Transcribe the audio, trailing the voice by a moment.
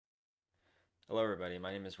Hello everybody,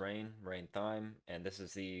 my name is Reyn, Thyme, and this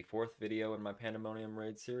is the fourth video in my Pandaemonium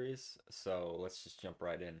raid series, so let's just jump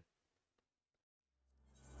right in.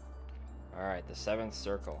 Alright, the seventh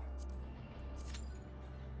circle.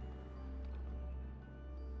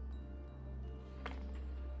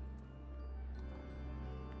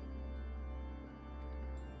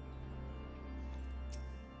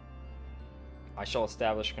 I shall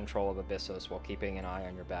establish control of Abyssos while keeping an eye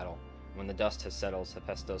on your battle. When the dust has settled,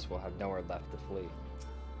 Hephaestus will have nowhere left to flee.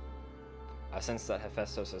 I sense that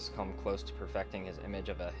Hephaestus has come close to perfecting his image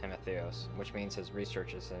of a Hematheos, which means his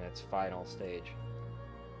research is in its final stage.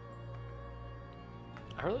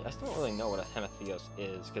 I still don't really know what a Hematheos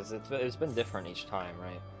is, because it's been different each time,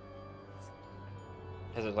 right?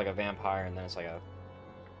 Because it's like a vampire, and then it's like a...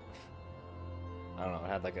 I don't know, it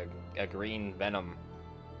had like a green venom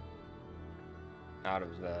out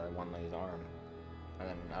of the one lady's arm. And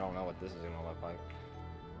then I don't know what this is gonna look like.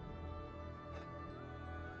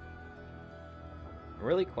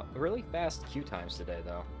 Really fast queue times today,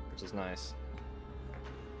 though, which is nice.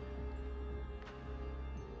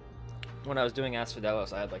 When I was doing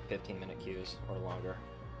Asphodelos, I had like 15-minute queues or longer.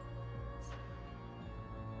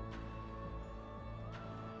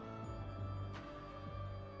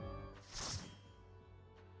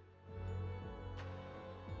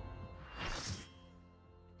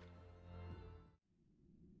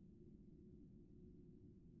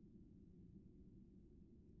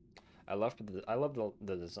 I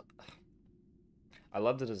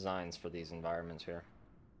love the designs for these environments here.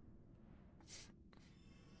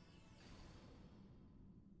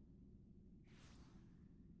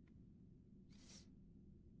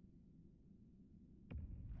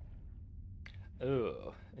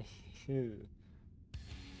 Ooh.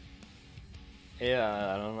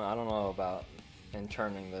 Yeah, I don't know about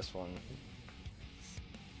interning this one.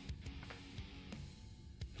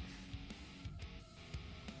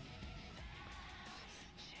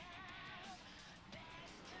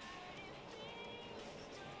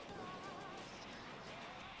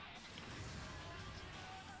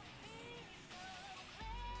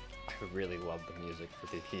 I really love the music for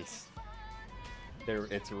these.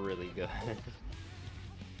 It's really good.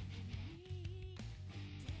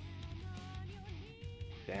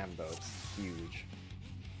 Damn, though, it's huge.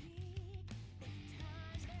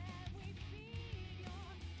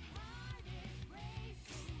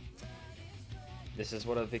 This is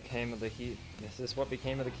what became of the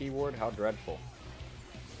keyword. How dreadful.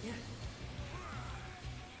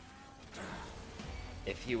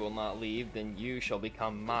 If you will not leave, then you shall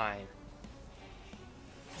become mine.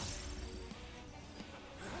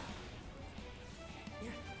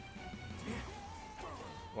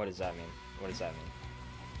 What does that mean? What does that mean?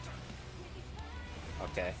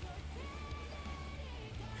 Okay.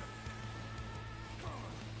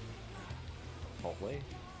 Hopefully.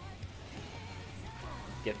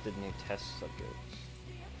 Gifted new test subjects.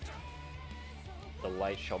 The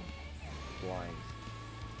light shall blind.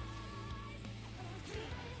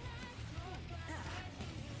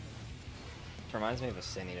 It reminds me of a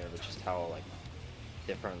Sin Eater, but just how like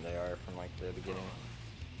different they are from like the beginning.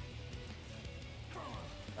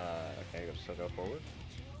 Okay, so go forward.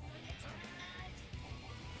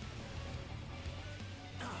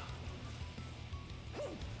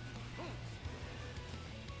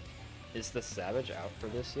 Is the Savage out for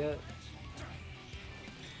this yet?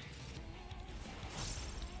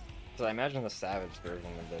 Because I imagine the Savage version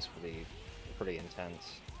of this will be pretty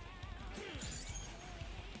intense.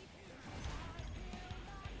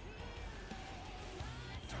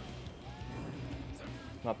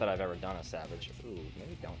 Not that I've ever done a Savage. Ooh,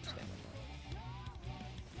 maybe don't stand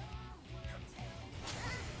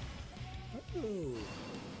in there. Ooh.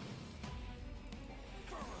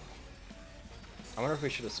 I wonder if we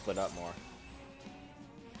should have split up more.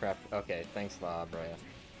 Crap. Okay, thanks, La Brea.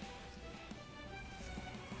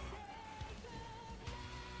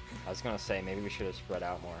 I was gonna say, maybe we should have spread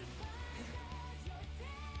out more.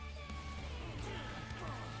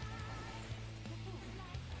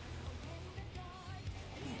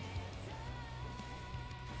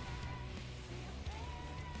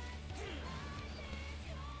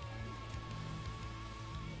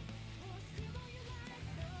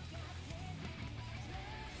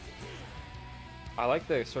 I like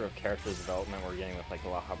the sort of character development we're getting with like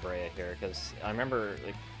La Brea here, because I remember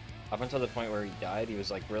like up until the point where he died, he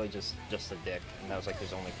was like really just a dick, and that was like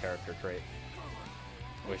his only character trait,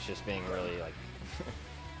 was just being really like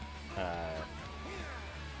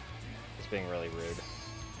just being really rude,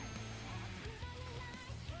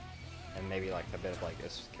 and maybe like a bit of like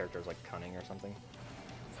his character's like cunning or something.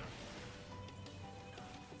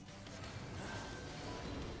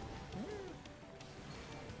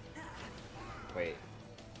 Wait.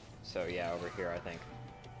 So yeah, over here I think.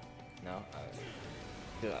 No?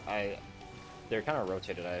 They're kind of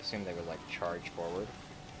rotated. I assume they would like charge forward.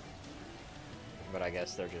 But I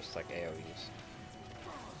guess they're just like AoEs.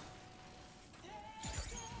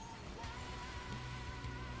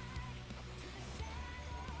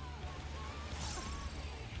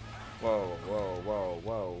 Whoa, whoa, whoa,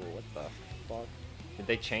 whoa, what the fuck? Did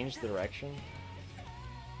they change the direction?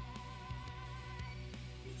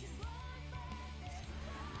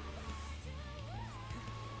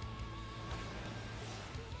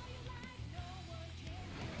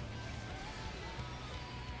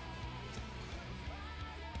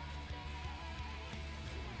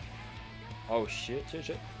 Oh shit, shit,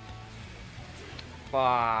 shit.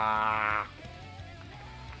 Fuck.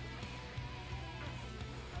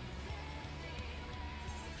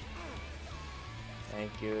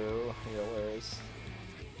 Thank you, healers.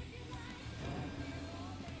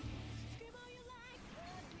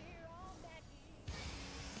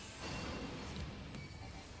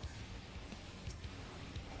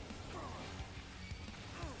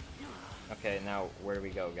 Okay, now where do we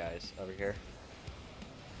go, guys? Over here?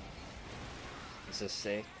 Is this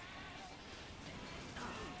safe?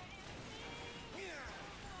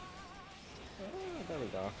 Oh, there we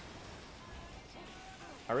go.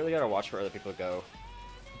 I really gotta watch where other people go.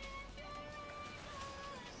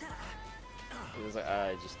 Because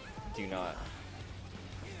I just do not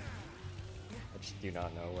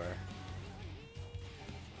know where.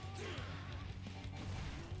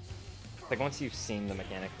 Like, once you've seen the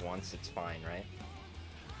mechanic once, it's fine, right?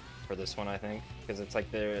 For this one, I think. Because it's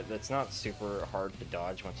like, it's not super hard to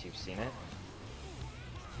dodge once you've seen it.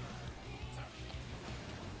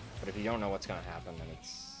 But if you don't know what's gonna happen, then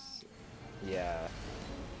it's... yeah.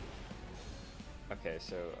 Okay,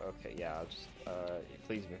 so, okay, yeah, I'll just,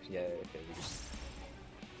 please move, yeah, okay, we just,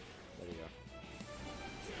 there we go.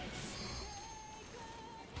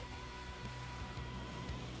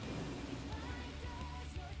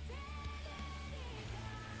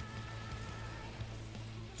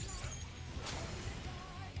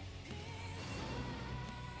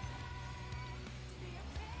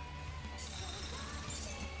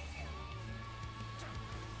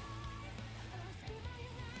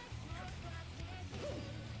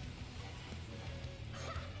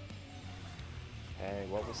 Okay,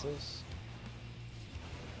 what was this?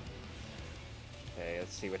 Okay,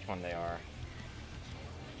 let's see which one they are.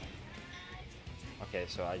 Okay,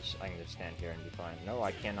 so I can just stand here and be fine. No,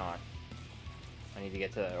 I cannot. I need to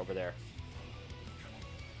get to over there.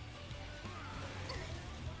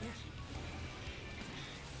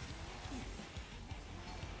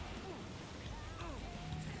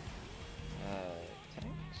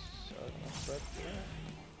 Tanks? That's right there.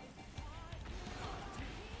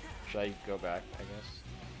 Should I go back, I guess?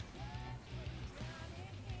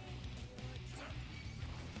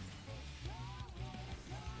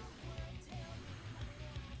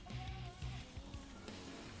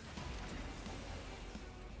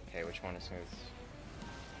 Okay, which one is smooth?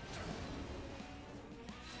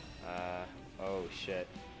 Oh shit.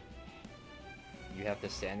 You have to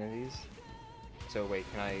stand in these? So wait,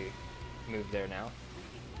 can I move there now?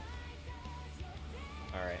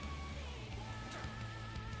 Alright.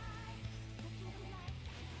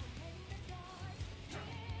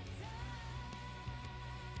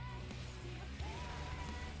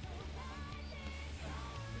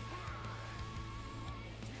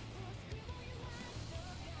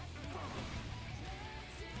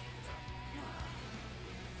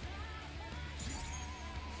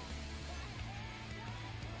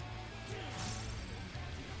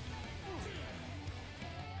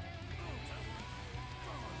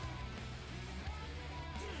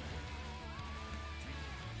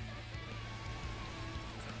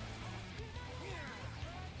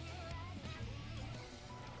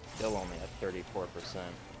 Still only at 34%.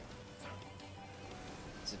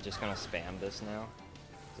 Is it just gonna spam this now?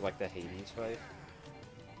 Is it like the Hades fight?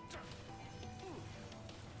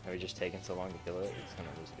 Are we just taking so long to kill it? It's gonna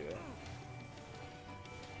just do it.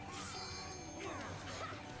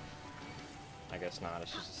 I guess not,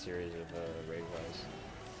 it's just a series of raid wise.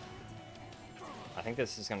 I think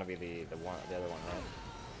this is gonna be the other one, right?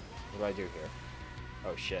 What do I do here?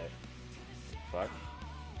 Oh shit. Fuck.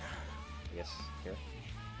 I guess here.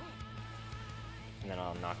 And then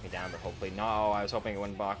it'll knock me down, but hopefully... No, I was hoping it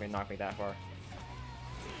wouldn't knock me that far.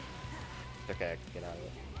 It's okay, I can get out of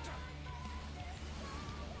it.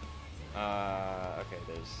 Okay,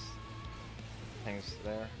 there's... things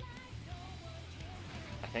there.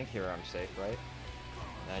 I think here I'm safe, right?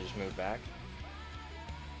 And I just move back.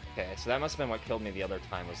 Okay, so that must have been what killed me the other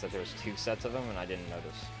time, was that there was two sets of them and I didn't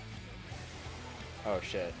notice. Oh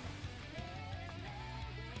shit.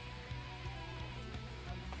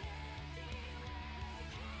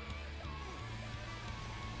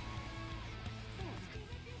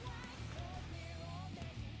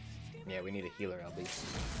 Yeah, we need a healer at least.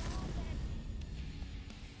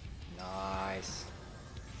 Nice.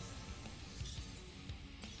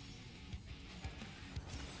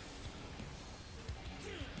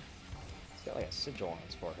 He's got like a sigil on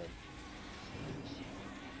his forehead.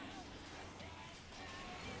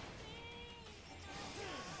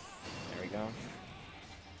 There we go.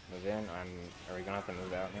 Move in. Are we gonna have to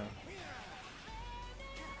move out now?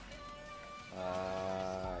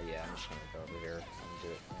 Yeah, I'm just gonna go over here and do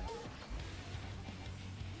it.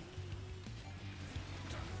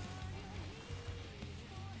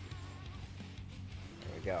 Yeah.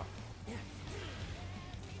 There we go.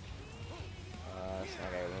 So I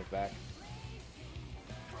gotta move back.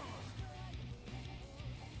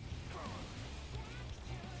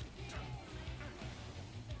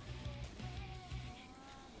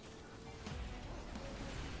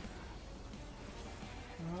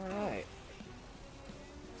 Alright.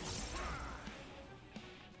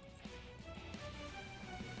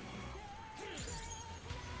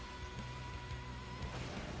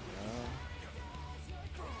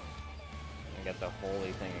 Get the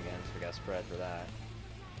holy thing again, so we got spread for that.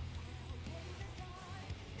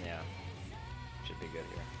 Yeah, should be good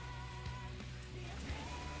here.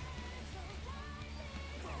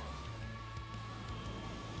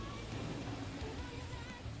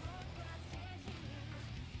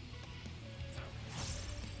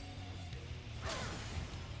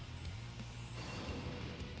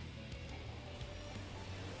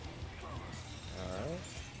 Alright.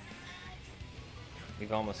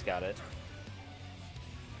 We've almost got it.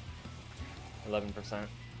 11%, 10%.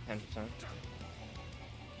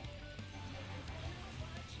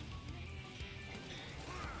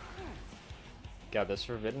 God, this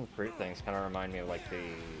forbidden fruit things kind of remind me of like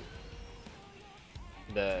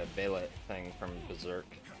the Baylet thing from Berserk.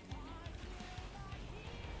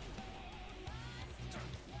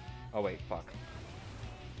 Oh wait, fuck.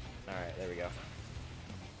 Alright, there we go.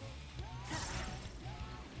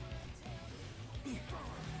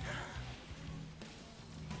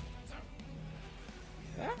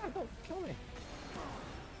 Ah, don't kill me.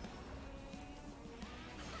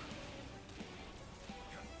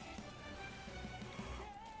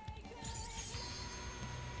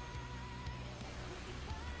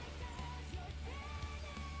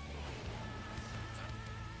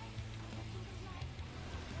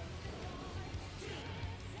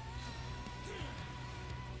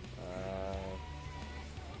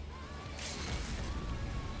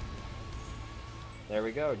 There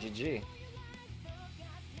we go, GG.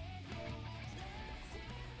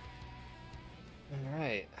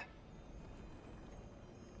 Alright.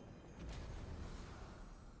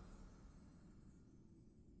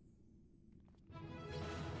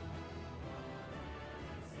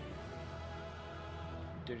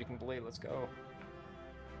 Duty complete, let's go.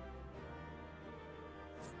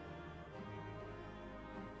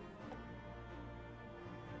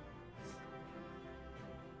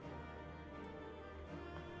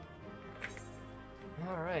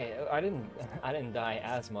 Alright, I didn't die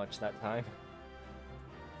as much that time.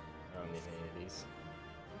 I don't need any of these.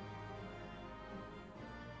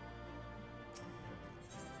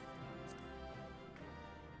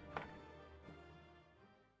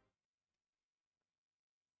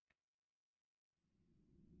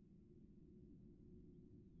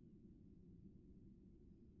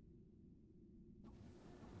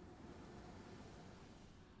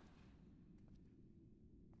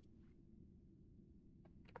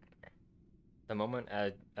 The moment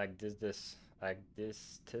the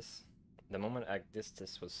moment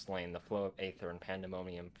Agdistis was slain, the flow of aether and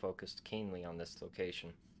pandemonium focused keenly on this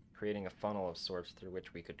location, creating a funnel of sorts through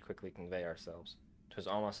which we could quickly convey ourselves. 'Twas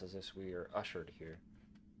almost as if we were ushered here.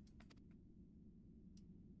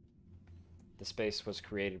 The space was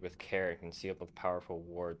created with care and concealed with powerful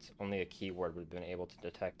wards. Only a keyword would have been able to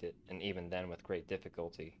detect it, and even then with great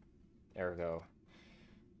difficulty. Ergo,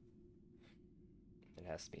 it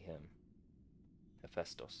has to be him.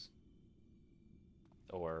 Hephaestus.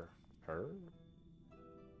 Or her?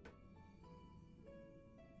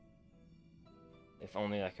 If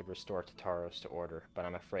only I could restore Tartaros to order, but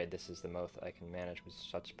I'm afraid this is the most I can manage with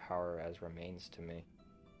such power as remains to me.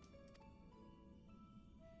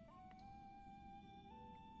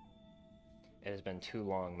 It has been too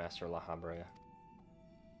long, Master Lahabrea.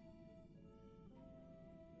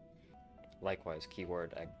 Likewise,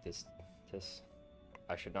 keyword Agdistis.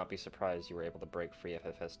 I should not be surprised you were able to break free of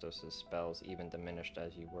Hephaestus' spells, even diminished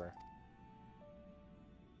as you were.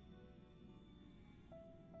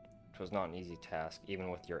 'Twas not an easy task, even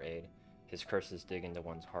with your aid. His curses dig into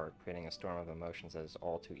one's heart, creating a storm of emotions that is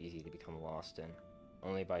all too easy to become lost in.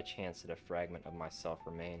 Only by chance did a fragment of myself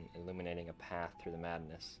remain, illuminating a path through the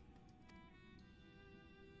madness.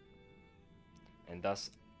 And thus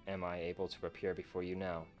am I able to appear before you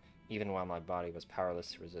now. Even while my body was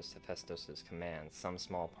powerless to resist Hephaestus' commands, some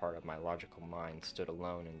small part of my logical mind stood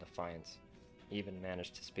alone in defiance, even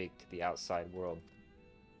managed to speak to the outside world.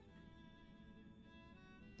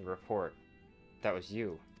 The report. That was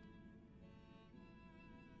you.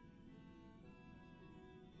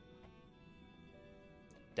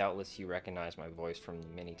 Doubtless you recognize my voice from the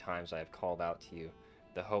many times I have called out to you.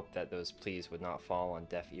 The hope that those pleas would not fall on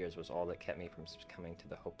deaf ears was all that kept me from succumbing to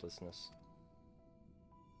the hopelessness.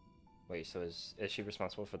 Wait, so is she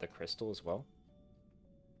responsible for the crystal as well?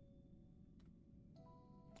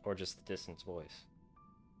 Or just the distant voice?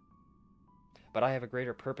 But I have a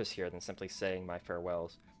greater purpose here than simply saying my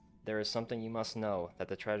farewells. There is something you must know, that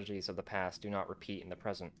the tragedies of the past do not repeat in the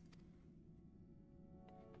present.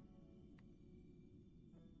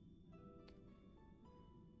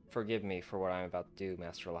 Forgive me for what I am about to do,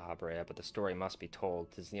 Master La Habrea, but the story must be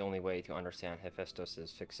told. 'Tis the only way to understand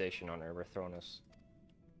Hephaestus' fixation on Erythronos.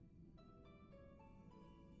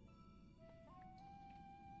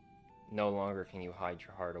 No longer can you hide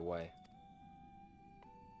your heart away.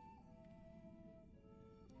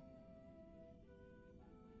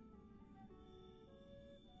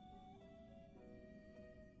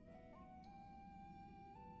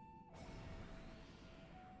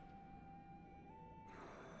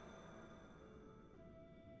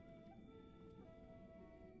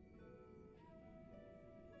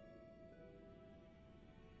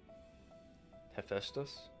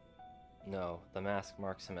 Hephaestus? No, the mask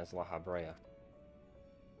marks him as La Habrea.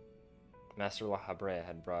 Master La Habrea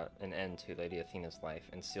had brought an end to Lady Athena's life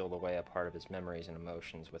and sealed away a part of his memories and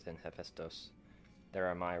emotions within Hephaestus.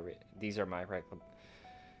 These are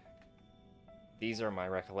my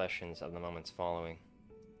recollections of the moments following.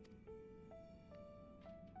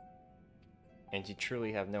 And you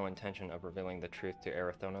truly have no intention of revealing the truth to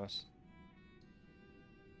Erythronos?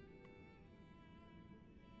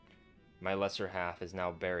 My lesser half is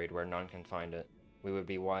now buried where none can find it. We would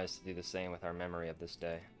be wise to do the same with our memory of this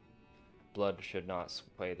day. Blood should not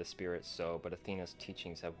sway the spirit so, but Athena's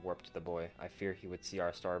teachings have warped the boy. I fear he would see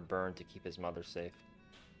our star burn to keep his mother safe.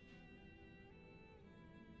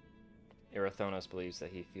 Erythronos believes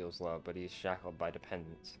that he feels love, but he is shackled by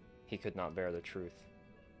dependence. He could not bear the truth.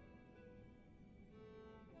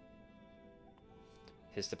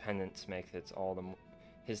 His dependence makes it all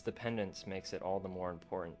the more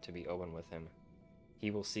important to be open with him.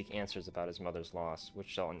 He will seek answers about his mother's loss, which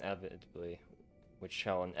shall inevitably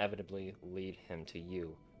lead him to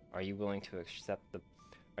you. Are you willing to accept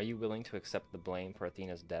the blame for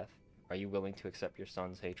Athena's death? Are you willing to accept your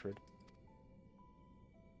son's hatred?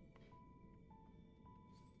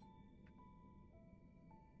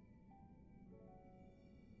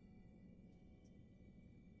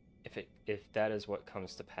 If that is what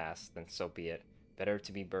comes to pass, then so be it. Better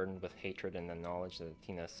to be burdened with hatred and the knowledge that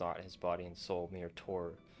Athena thought his body and soul mere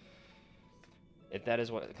tour. If that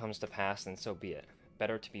is what comes to pass, then so be it.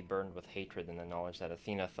 Better to be burdened with hatred than the knowledge that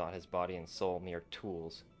Athena thought his body and soul mere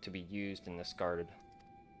tools, to be used and discarded.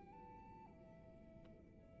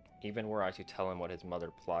 Even were I to tell him what his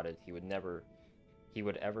mother plotted, he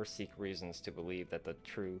would ever seek reasons to believe that the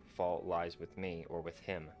true fault lies with me or with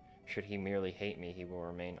him. Should he merely hate me, he will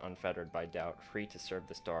remain unfettered by doubt, free to serve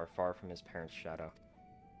the star, far from his parents' shadow.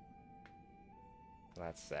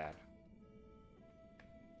 That's sad.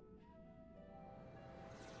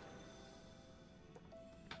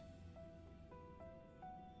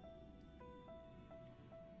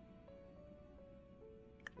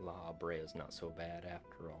 La Habrea is not so bad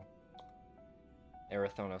after all.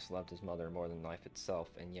 Erythronos loved his mother more than life itself,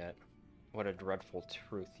 and yet, what a dreadful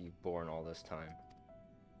truth you've borne all this time.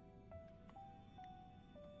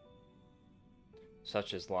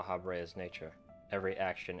 Such is La Habrea's nature. Every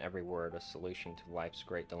action, every word, a solution to life's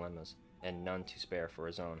great dilemmas, and none to spare for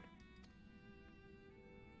his own.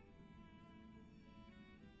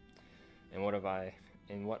 And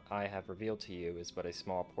what I have revealed to you is but a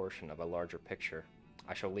small portion of a larger picture.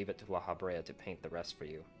 I shall leave it to La Habrea to paint the rest for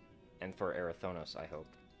you, and for Erythronos, I hope.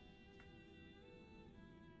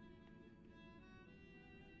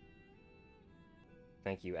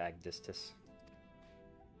 Thank you, Agdistis.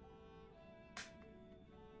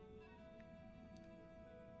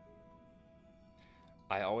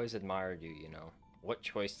 I always admired you, you know. What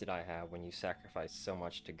choice did I have when you sacrificed so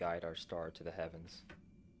much to guide our star to the heavens?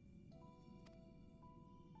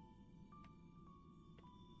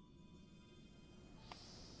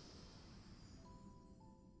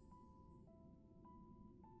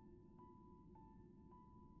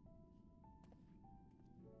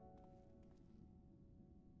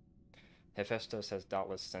 Hephaestus has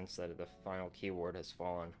doubtless sensed that the final keyword has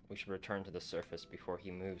fallen. We should return to the surface before he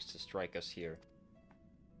moves to strike us here.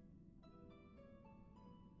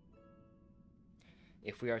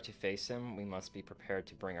 If we are to face him, we must be prepared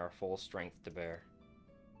to bring our full strength to bear.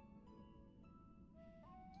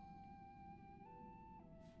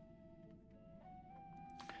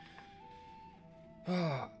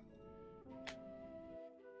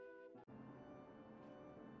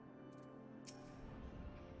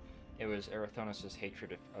 It was Eratosthenius'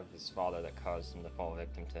 hatred of his father that caused him to fall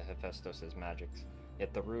victim to Hephaestus' magics,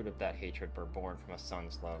 yet the root of that hatred were born from a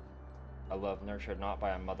son's love. A love nurtured not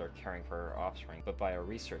by a mother caring for her offspring, but by a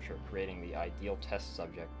researcher creating the ideal test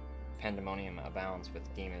subject. Pandaemonium abounds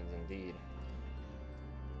with demons indeed.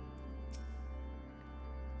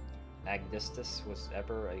 Abyssos was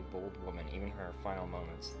ever a bold woman, even in her final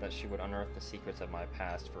moments, that she would unearth the secrets of my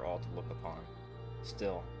past for all to look upon.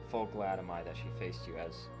 Still, full glad am I that she faced you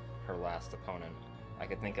as her last opponent. I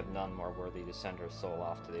could think of none more worthy to send her soul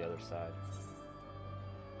off to the other side.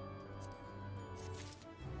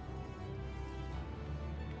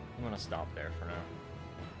 I'm gonna stop there for now.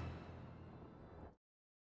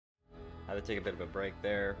 I had to take a bit of a break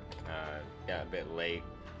there. Got a bit late.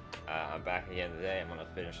 I'm back at the end of the day. I'm gonna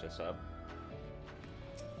finish this up.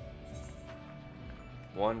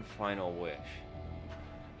 One final wish.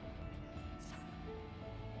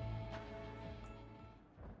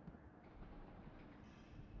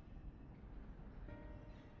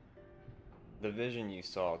 The vision you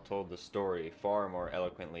saw told the story far more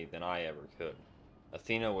eloquently than I ever could.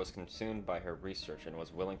 Athena was consumed by her research and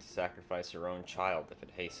was willing to sacrifice her own child if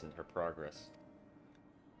it hastened her progress.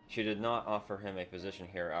 She did not offer him a position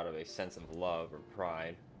here out of a sense of love or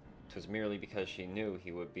pride. 'Twas merely because she knew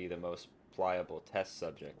he would be the most pliable test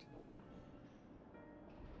subject.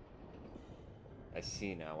 I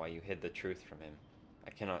see now why you hid the truth from him.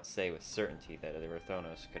 I cannot say with certainty that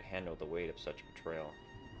Eratosthenius could handle the weight of such betrayal,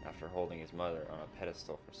 after holding his mother on a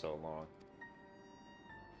pedestal for so long.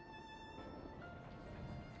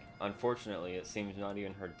 Unfortunately, it seems not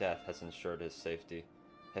even her death has ensured his safety.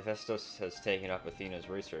 Hephaestus has taken up Athena's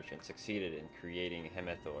research and succeeded in creating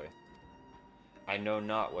Hemethoi. I know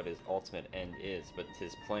not what his ultimate end is, but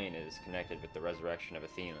 'tis plain it is connected with the resurrection of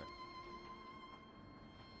Athena.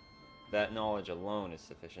 That knowledge alone is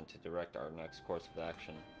sufficient to direct our next course of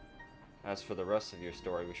action. As for the rest of your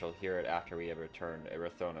story, we shall hear it after we have returned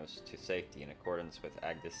Eratosthenius to safety in accordance with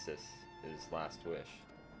Abyssos' last wish.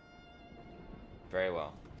 Very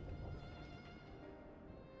well.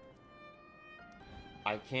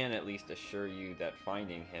 I can at least assure you that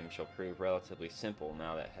finding him shall prove relatively simple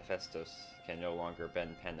now that Hephaestus can no longer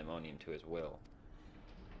bend Pandaemonium to his will.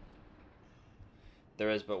 There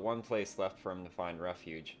is but one place left for him to find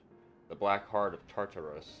refuge, the Black Heart of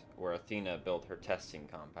Tartarus, where Athena built her testing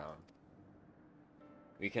compound.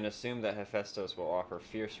 We can assume that Hephaestus will offer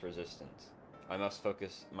fierce resistance. I must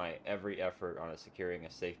focus my every effort on securing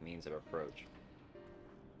a safe means of approach.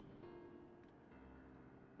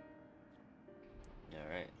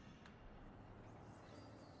 Alright.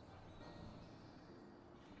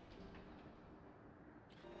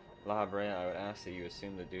 La Brea, I would ask that you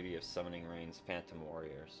assume the duty of summoning Reyn's phantom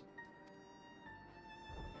warriors.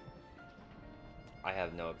 I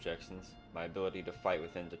have no objections. My ability to fight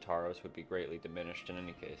within Tartarus would be greatly diminished in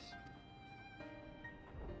any case.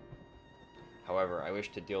 However, I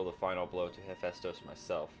wish to deal the final blow to Hephaestus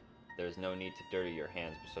myself. There is no need to dirty your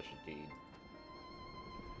hands with such a deed.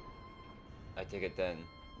 I take it then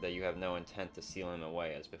that you have no intent to seal him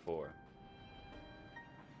away as before.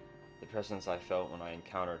 The presence I felt when I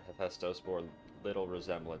encountered Hephaestus bore little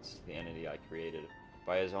resemblance to the entity I created.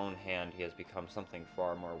 By his own hand he has become something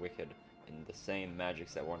far more wicked, and the same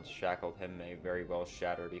magics that once shackled him may very well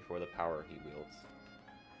shatter before the power he wields.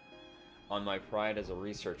 On my pride as a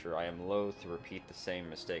researcher, I am loath to repeat the same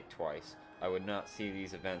mistake twice. I would not see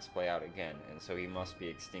these events play out again, and so he must be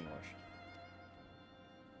extinguished.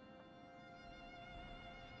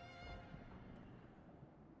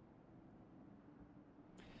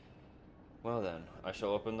 Well then, I shall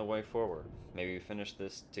open the way forward. May we finish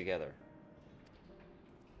this together.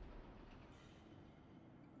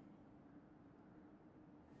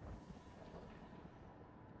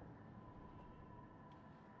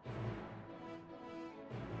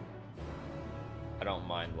 I don't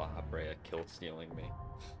mind La Brea kill stealing me.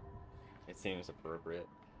 It seems appropriate.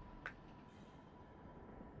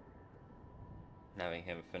 Having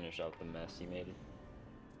him finish up the mess he made.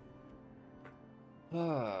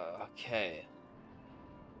 Okay.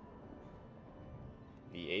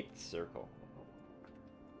 The 8th circle.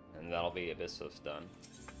 And that'll be Abyssos done.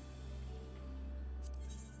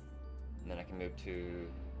 And then I can move to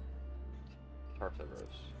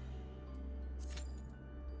Tartarus.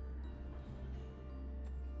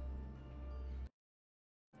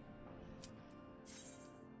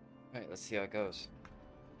 Alright, let's see how it goes.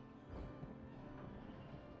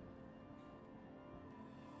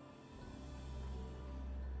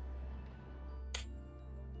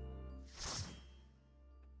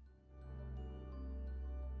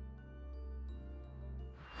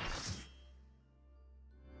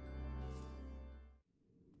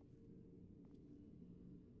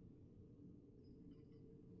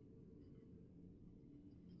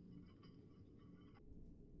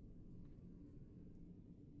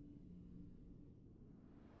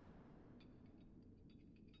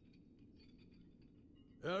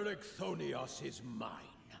 Ericthonios is mine,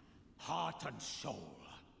 heart and soul.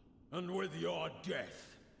 And with your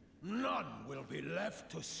death, none will be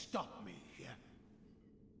left to stop me.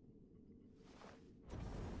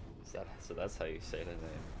 So that's how you say the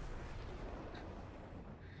name.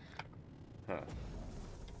 Huh.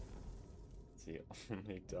 It's the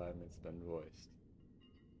only time it's been voiced.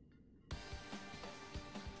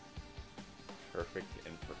 Perfect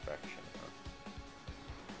imperfection, huh?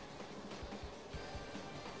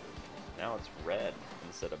 Now it's red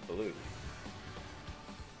instead of blue.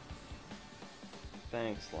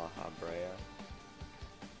 Thanks, La Habrea.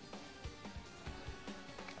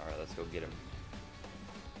 Alright, let's go get him.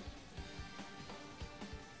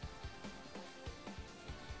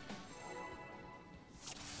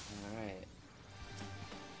 Alright.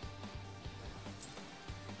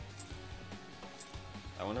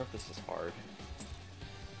 I wonder if this is hard.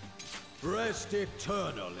 Rest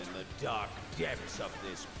eternal in the dark depths of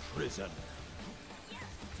this prison.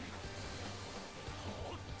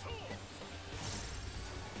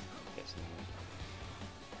 Guess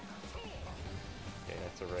not. Okay,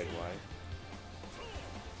 that's a red white.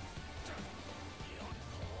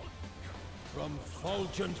 From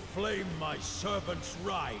fulgent flame my servants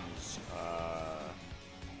rise.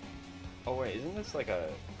 Oh wait, isn't this like a...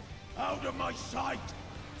 Out of my sight!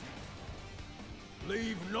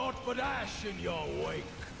 Leave naught but ash in your wake.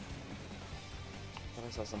 I thought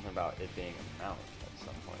I saw something about it being a mount at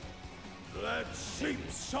some point. Let seep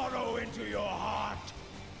sorrow into your heart.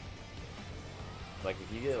 Like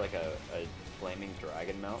if you get like a flaming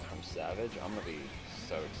dragon mount from Savage, I'm gonna be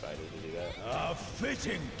so excited to do that. A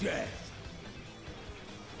fitting death.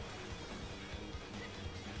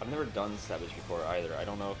 I've never done Savage before either. I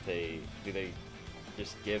don't know if they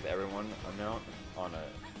just give everyone a mount on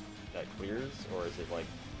that clears, or is it like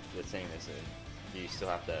the same as it? You still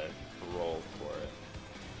have to roll for it.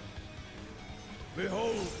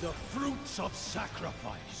 Behold the fruits of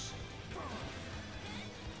sacrifice.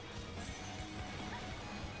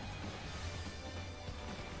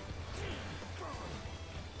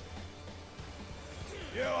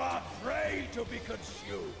 You are prey to be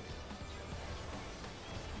consumed.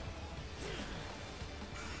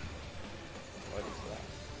 What is that?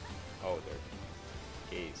 Oh,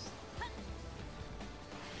 they're gaze.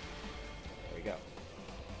 There we go.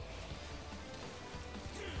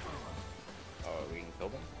 Oh, we can kill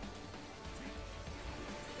them?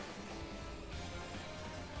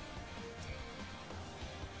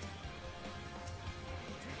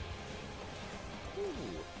 Ooh.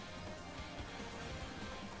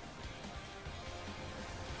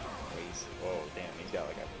 Whoa, damn, he's got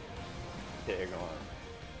like a big arm.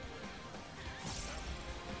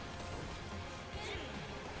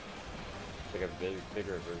 It's like a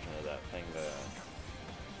bigger version of that thing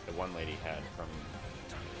the one lady had from...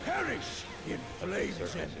 Perish in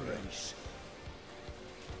flame's embrace.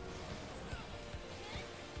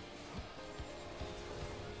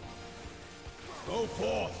 Go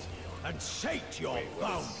forth and sate your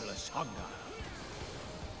boundless hunger.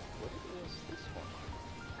 What is this one?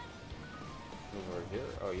 Over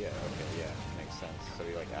here? Oh yeah, okay, yeah, makes sense. So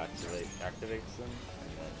we like activates them,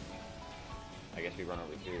 and then I guess we run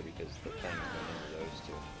over here because the thing went into those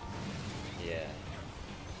two. Yeah.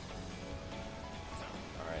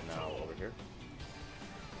 Alright, now over here.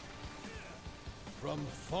 From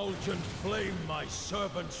fulgent flame my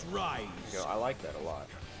servants rise. There you go. I like that a lot.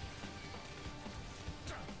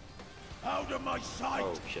 Out of my sight!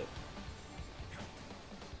 Oh shit.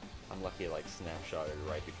 I'm lucky I like snapshotted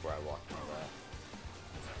right before I walked into that.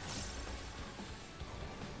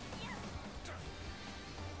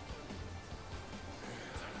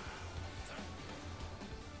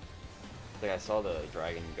 Like I saw the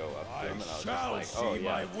dragon go up to him, and I was just like, "Oh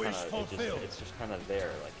yeah, it's just kind of there,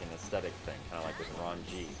 like an aesthetic thing, kind of like with Ron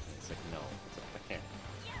G." And it's like, no, I can't.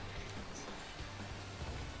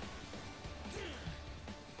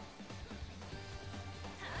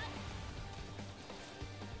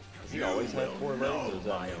 Does he always have 4 legs, or is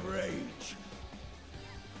that my new? rage.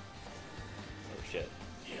 Oh shit.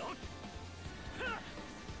 And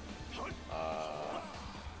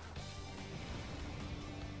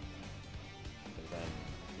then,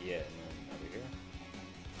 yeah, and then over here.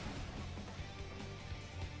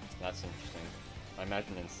 That's interesting. I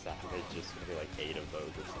imagine in Savage it's gonna be like 8 of those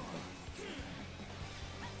or something.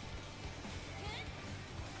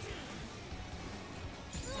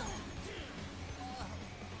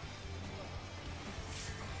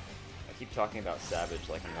 I keep talking about Savage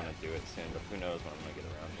like I'm gonna do it soon, but who knows when I'm gonna get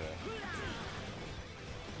around to it.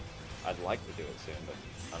 I'd like to do it soon, but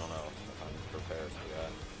I don't know if I'm prepared for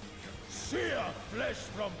that. Sear flesh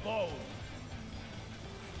from bone.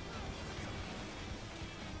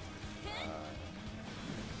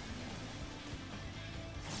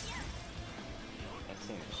 That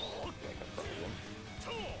seems like a problem.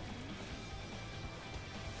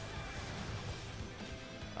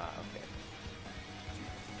 Okay.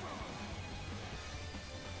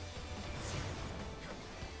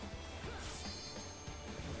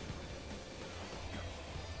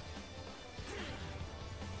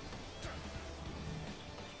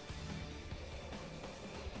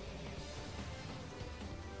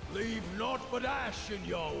 Leave naught but ash in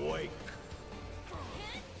your wake.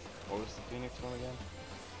 What was the Phoenix one again?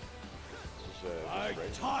 I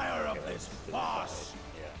tire of this farce.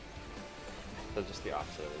 Yeah. So just the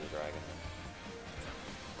opposite of the dragon.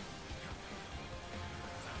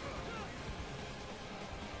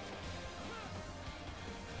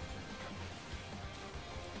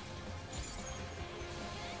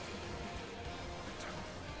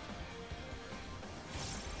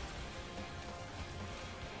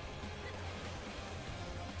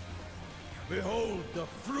 Behold the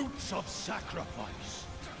fruits of sacrifice.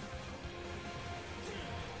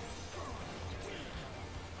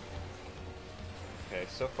 Okay,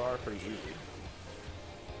 so far pretty easy.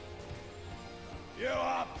 You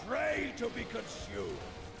are prey to be consumed.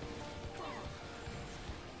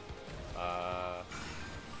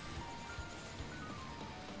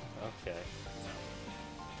 Okay.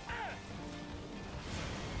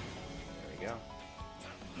 There we go.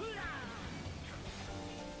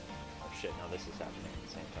 Oh shit, now this is happening at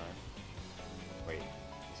the same time. Wait,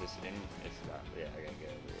 is this in? It's not. Yeah, I gotta get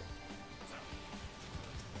over here.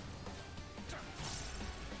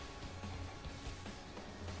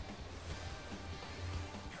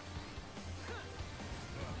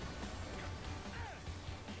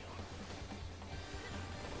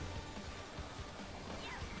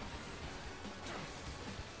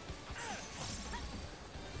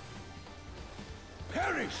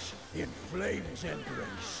 Perish in flame's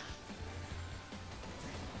embrace.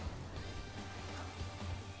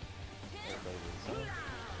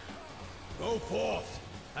 Go forth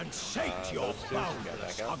and sate your those two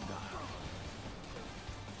boundless got back up. hunger.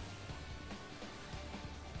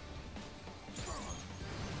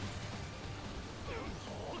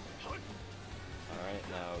 Alright,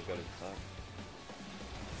 now go to the top.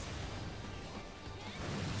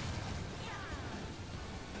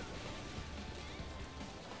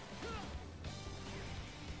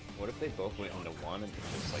 What if they both went into one and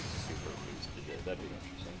just like super boosted it? That'd be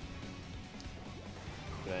interesting.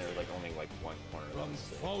 Then like only like one corner of From the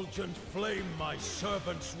stage. fulgent flame my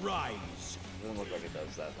servants rise. Doesn't look like it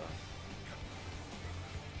does that though.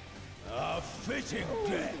 A fitting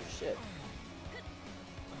death. Shit.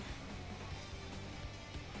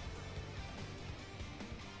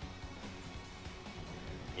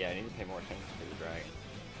 Yeah, I need to pay more attention to the dragon.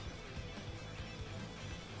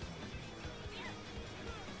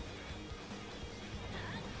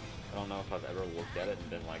 I don't know if I've ever looked at it and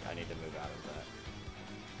been like, I need to move out of that.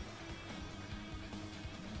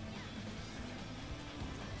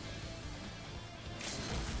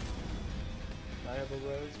 Can I have a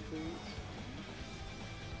rose, please?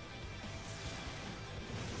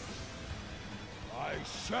 I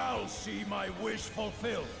shall see my wish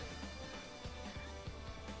fulfilled.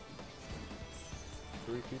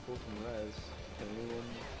 3 people can res. Can anyone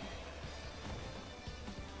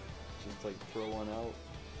just like throw one out?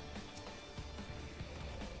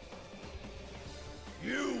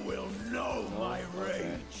 You will know No? my Okay.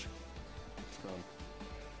 rage. Um,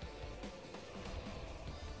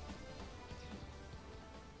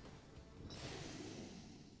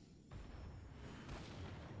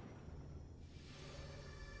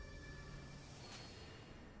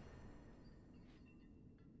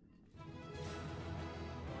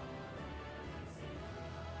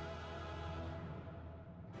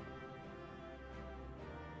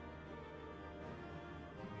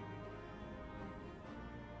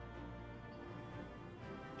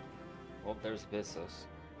 Well, there's Abyssos.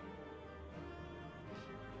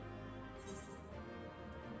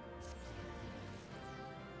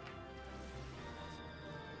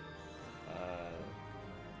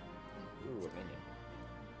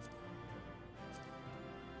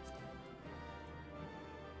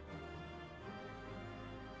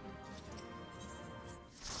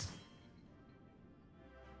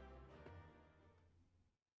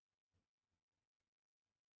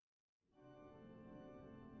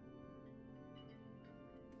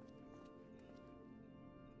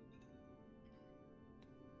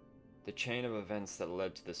 The chain of events that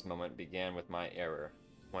led to this moment began with my error,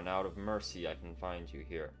 when out of mercy I confined you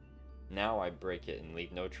here. Now I break it and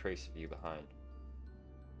leave no trace of you behind.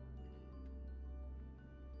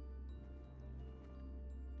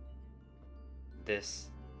 This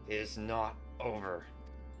is not over.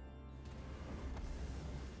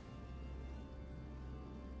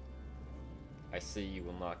 I see you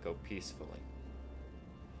will not go peacefully.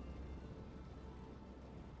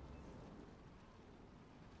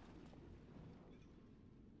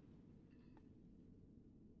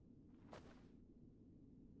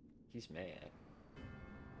 He's mad.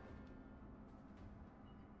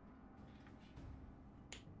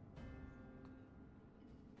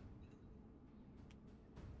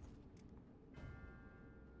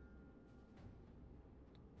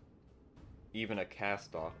 Even a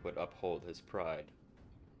cast-off would uphold his pride,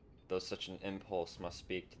 though such an impulse must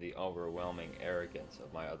speak to the overwhelming arrogance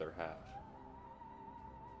of my other half.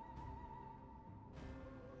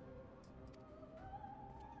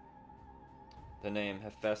 The name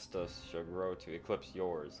Hephaestus shall grow to eclipse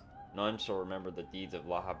yours. None shall remember the deeds of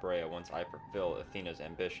La Habrea once I fulfill Athena's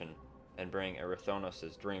ambition and bring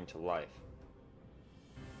Erythonos' dream to life.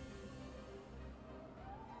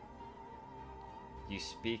 You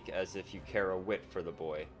speak as if you care a whit for the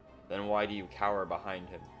boy. Then why do you cower behind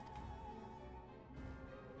him?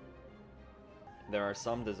 There are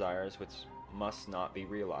some desires which must not be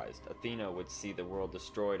realized. Athena would see the world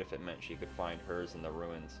destroyed if it meant she could find hers in the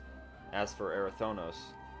ruins. As for Erythonos,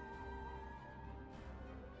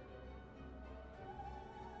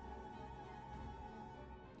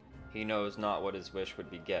 he knows not what his wish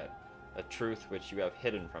would beget, a truth which you have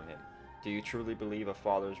hidden from him. Do you truly believe a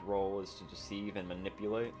father's role is to deceive and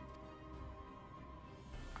manipulate?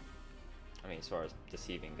 I mean, as far as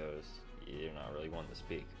deceiving goes, you're not really one to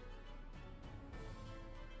speak.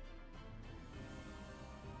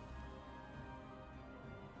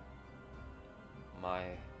 My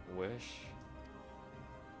wish?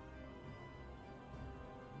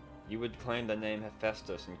 You would claim the name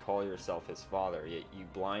Hephaestus and call yourself his father, yet you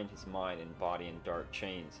blind his mind and body in dark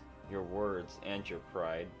chains. Your words and your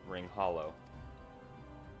pride ring hollow.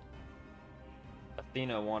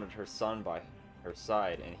 Athena wanted her son by her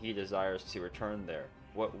side, and he desires to return there.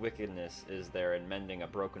 What wickedness is there in mending a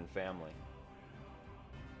broken family?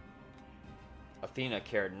 Athena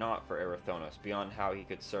cared not for Erythonos beyond how he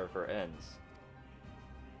could serve her ends.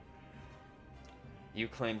 You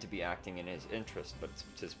claim to be acting in his interest, but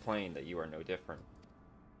 'tis plain that you are no different.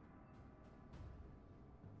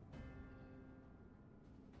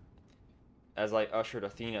 As I ushered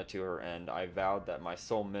Athena to her end, I vowed that my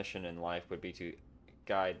sole mission in life would be to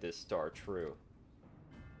guide this star true.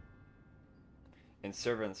 In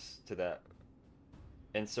service to that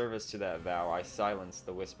vow, I silenced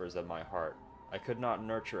the whispers of my heart. I could not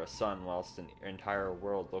nurture a son whilst an entire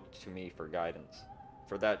world looked to me for guidance.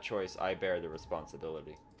 For that choice, I bear the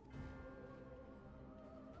responsibility.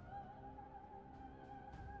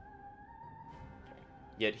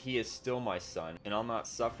 Yet he is still my son, and I'll not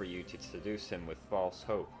suffer you to seduce him with false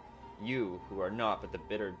hope. You, who are naught but the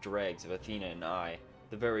bitter dregs of Athena and I,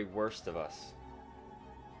 the very worst of us.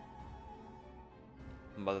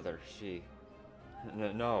 Mother, she...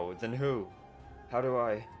 No, then who? How do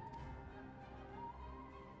I...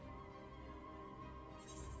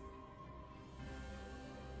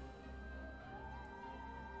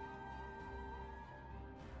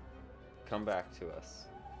 Come back to us.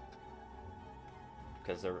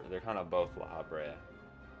 Because they're kind of both La Habrea.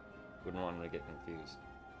 Wouldn't want them to get confused.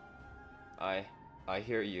 I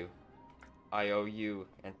hear you. I owe you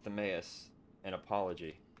and Thymaeus an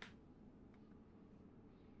apology.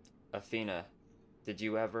 Athena, did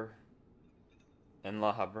you ever... And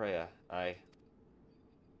La Habrea, I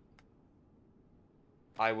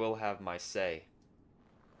will have my say.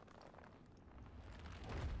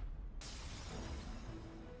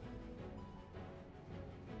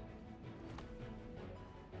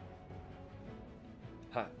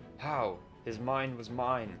 How? His mind was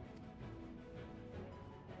mine.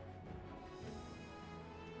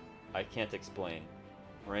 I can't explain.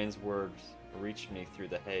 Reyn's words reached me through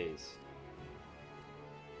the haze.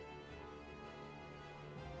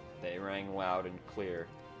 They rang loud and clear.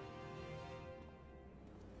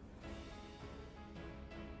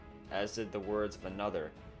 As did the words of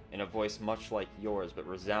another, in a voice much like yours but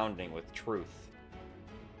resounding with truth.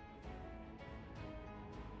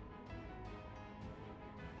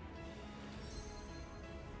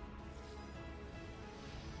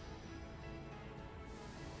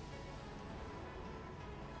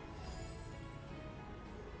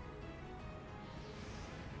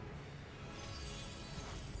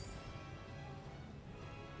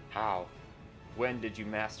 How? When did you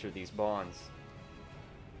master these bonds?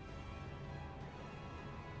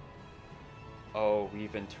 Oh,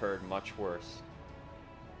 we've interred much worse.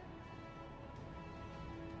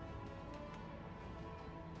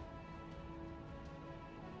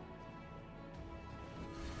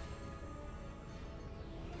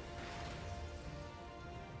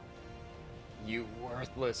 You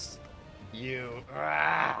worthless. You.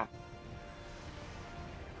 Ah!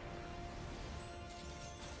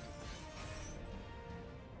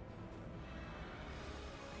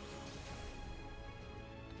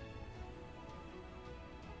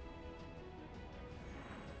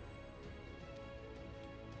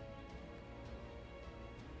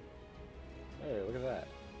 Hey, look at that.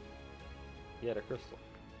 He had a crystal.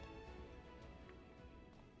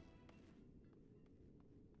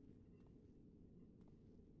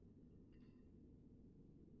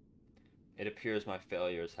 It appears my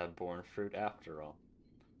failures have borne fruit after all.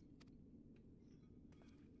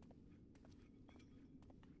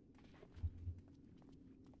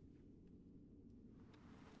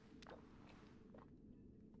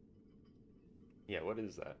 Yeah, what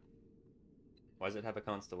is that? Why does it have a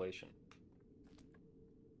constellation?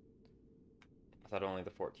 I thought only the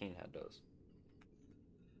 14 had those.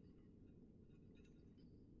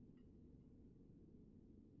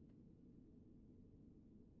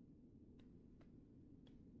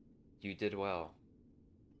 You did well,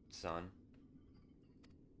 son.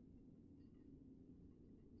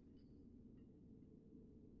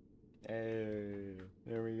 Hey,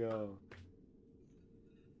 there we go.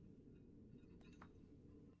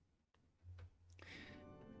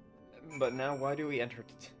 But now, why do we enter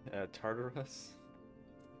Tartarus?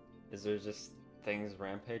 Is there just things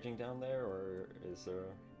rampaging down there, or is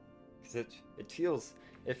there? Because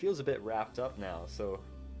it feels a bit wrapped up now. So,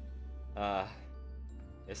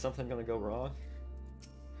 is something gonna go wrong?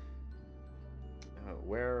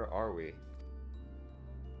 Where are we?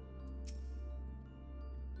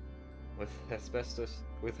 With Hephaestos'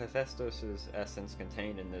 essence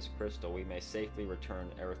contained in this crystal, we may safely return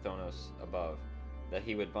Erythonos above. That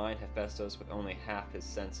he would bind Hephaestos with only half his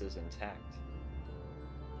senses intact.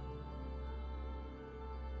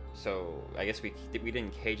 So I guess we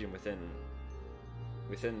didn't cage him within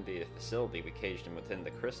the facility. We caged him within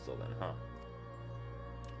the crystal, then, huh?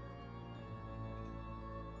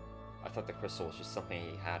 I thought the crystal was just something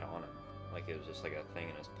he had on him, like it was just like a thing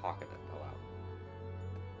in his pocket that fell out.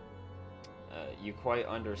 You quite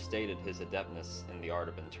understated his adeptness in the art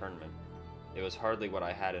of internment. It was hardly what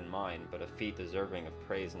I had in mind, but a feat deserving of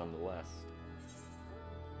praise nonetheless.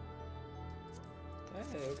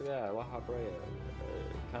 Hey, look at that, La Habrea.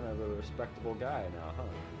 Kind of a respectable guy now, huh?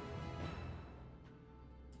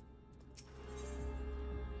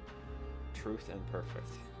 Truth and perfect.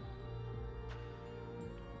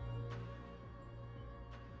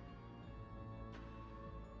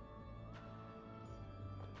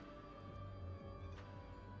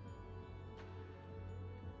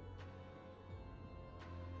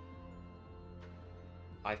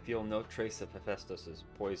 I feel no trace of Hephaestus'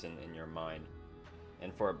 poison in your mind,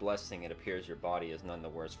 and for a blessing it appears your body is none the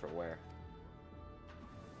worse for wear.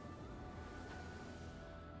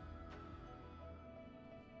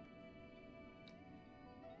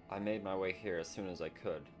 I made my way here as soon as I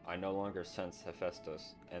could. I no longer sense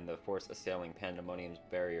Hephaestus, and the force assailing Pandaemonium's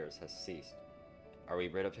barriers has ceased. Are we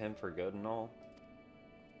rid of him for good and all?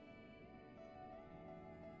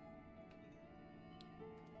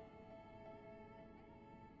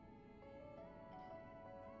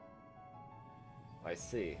 I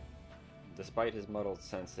see. Despite his muddled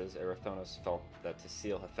senses, Erythonos felt that to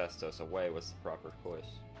seal Hephaestus away was the proper course.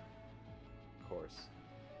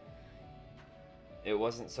 It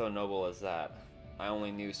wasn't so noble as that. I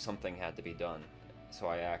only knew something had to be done, so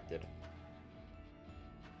I acted.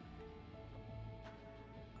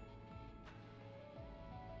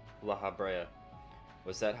 La Habrea,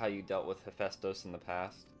 was that how you dealt with Hephaestus in the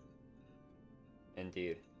past?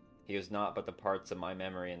 Indeed. He was naught but the parts of my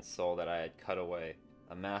memory and soul that I had cut away,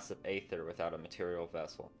 a mass of aether without a material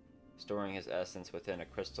vessel. Storing his essence within a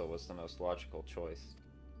crystal was the most logical choice.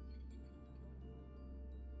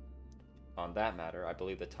 On that matter, I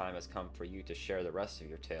believe the time has come for you to share the rest of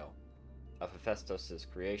your tale, of Hephaestus'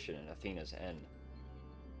 creation and Athena's end.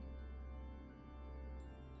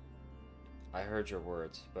 I heard your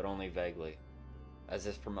words, but only vaguely, as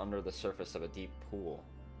if from under the surface of a deep pool.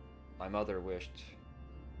 My mother wished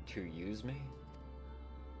to use me?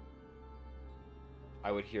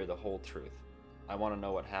 I would hear the whole truth. I want to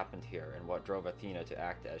know what happened here and what drove Athena to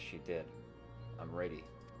act as she did. I'm ready.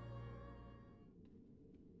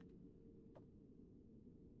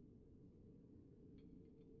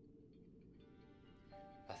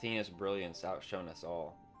 Athena's brilliance outshone us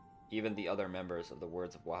all. Even the other members of the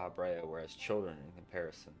Words of Wahabrea were as children in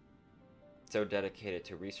comparison. So dedicated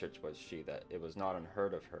to research was she that it was not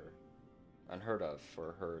unheard of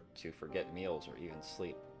for her to forget meals or even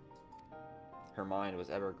sleep. Her mind was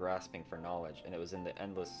ever grasping for knowledge, and it was in the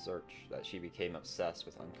endless search that she became obsessed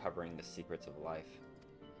with uncovering the secrets of life.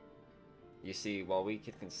 You see, while we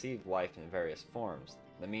can conceive life in various forms,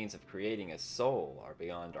 the means of creating a soul are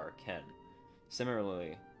beyond our ken.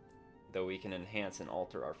 Similarly, though we can enhance and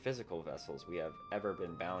alter our physical vessels, we have ever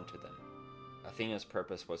been bound to them. Athena's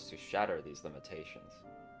purpose was to shatter these limitations.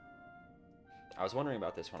 I was wondering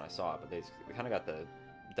about this when I saw it, but they kind of got the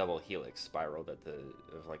double helix spiraled at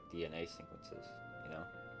of like DNA sequences, you know?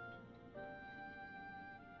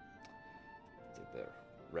 It's like the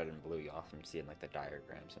red and blue you often see in like the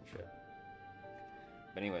diagrams and shit.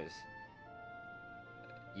 But anyways,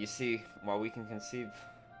 you see, while we can conceive,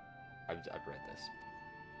 I've read this.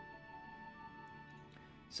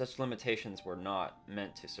 Such limitations were not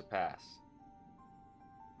meant to surpass.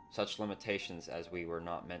 Such limitations as we were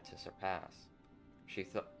not meant to surpass.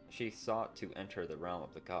 She sought to enter the realm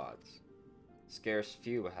of the gods. Scarce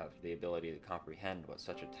few have the ability to comprehend what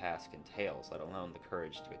such a task entails, let alone the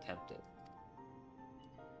courage to attempt it.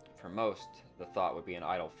 For most, the thought would be an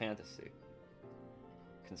idle fantasy,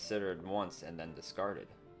 considered once and then discarded.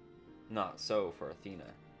 Not so for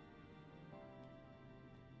Athena.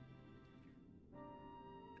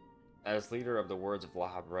 As leader of the Words of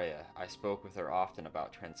Wahabrea, I spoke with her often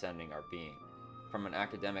about transcending our being. From an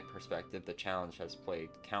academic perspective, the challenge has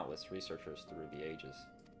plagued countless researchers through the ages.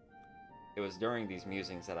 It was during these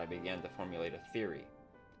musings that I began to formulate a theory,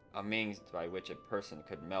 a means by which a person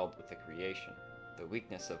could meld with the creation. The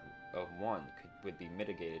weakness of one would be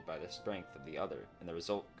mitigated by the strength of the other, and the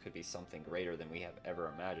result could be something greater than we have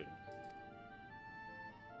ever imagined.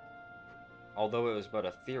 Although it was but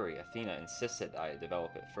a theory, Athena insisted I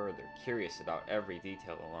develop it further, curious about every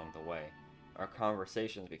detail along the way. Our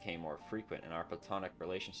conversations became more frequent, and our platonic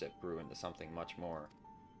relationship grew into something much more.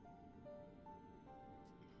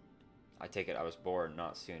 I take it I was born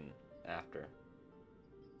not soon after.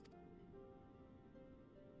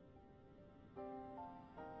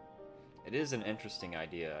 It is an interesting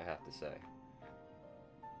idea, I have to say.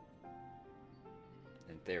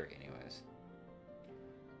 In theory, anyways.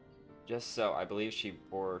 Just so, I believe she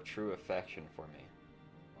bore true affection for me,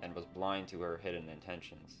 and was blind to her hidden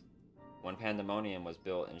intentions. When Pandaemonium was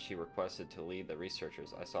built and she requested to lead the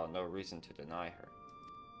researchers, I saw no reason to deny her.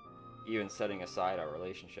 Even setting aside our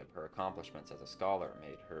relationship, her accomplishments as a scholar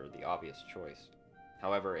made her the obvious choice.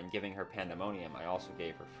 However, in giving her Pandaemonium, I also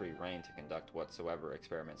gave her free rein to conduct whatsoever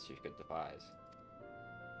experiments she could devise.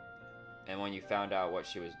 And when you found out what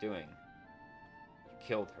she was doing, you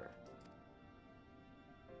killed her.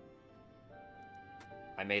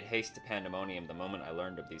 I made haste to Pandaemonium the moment I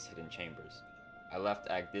learned of these hidden chambers. I left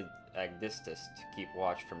Abyssos to keep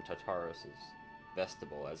watch from Tartarus'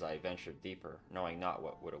 vestibule as I ventured deeper, knowing not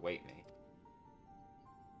what would await me.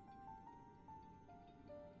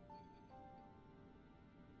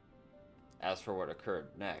 As for what occurred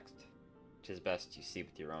next, 'tis best you see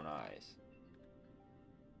with your own eyes.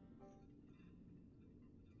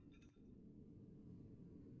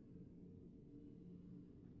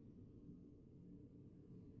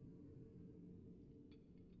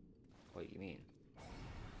 What do you mean?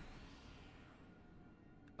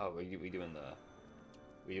 Oh, we doing the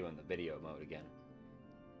video mode again.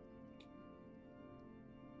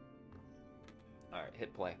 Alright,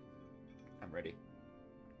 hit play. I'm ready.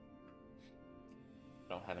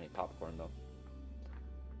 I don't have any popcorn though.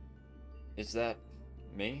 Is that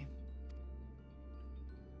me?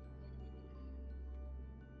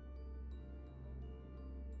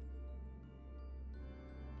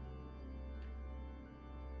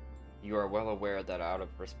 You are well aware that out of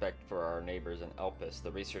respect for our neighbors in Elpis,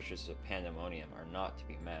 the researchers of Pandaemonium are not to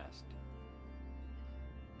be masked.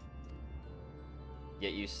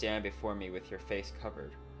 Yet you stand before me with your face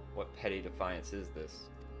covered. What petty defiance is this?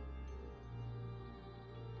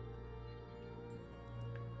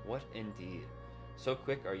 What indeed? So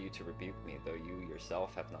quick are you to rebuke me, though you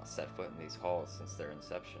yourself have not set foot in these halls since their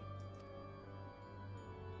inception.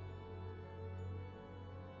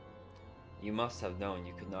 You must have known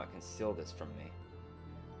you could not conceal this from me,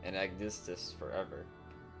 and Abyssos forever.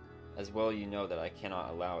 As well you know that I cannot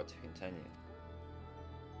allow it to continue.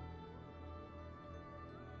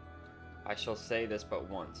 I shall say this but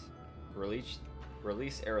once. Release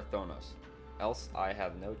Erathonos, else I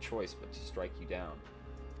have no choice but to strike you down.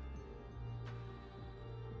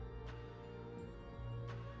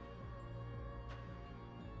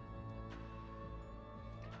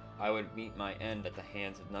 I would meet my end at the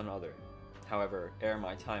hands of none other. However, ere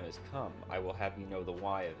my time has come, I will have you know the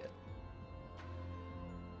why of it.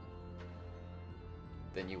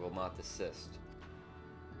 Then you will not desist.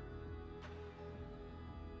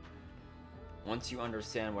 Once you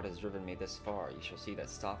understand what has driven me this far, you shall see that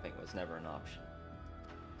stopping was never an option.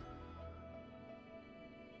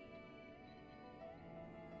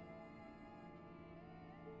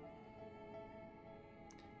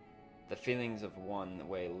 The feelings of one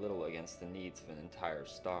weigh little against the needs of an entire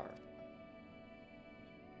star.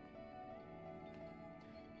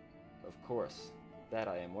 Of course, that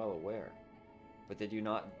I am well aware. But did you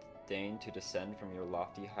not deign to descend from your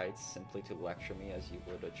lofty heights simply to lecture me as you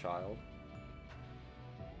would a child?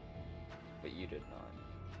 But you did not.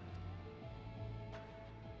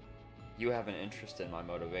 You have an interest in my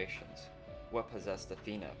motivations. What possessed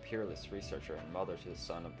Athena, peerless researcher and mother to the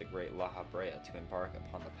son of the great La Habrea, to embark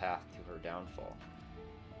upon the path to her downfall?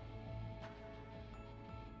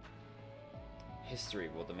 History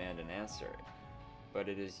will demand an answer, but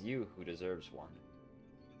it is you who deserves one.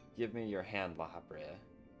 Give me your hand, La Habrea.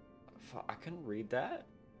 I couldn't read that.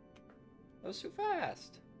 That was too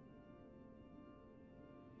fast.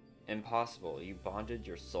 Impossible. You bonded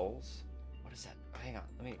your souls? What is that? Hang on.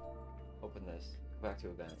 Let me open this. Go back to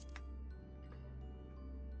event.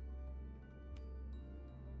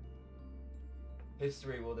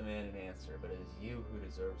 History will demand an answer, but it is you who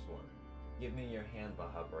deserves one. Give me your hand, La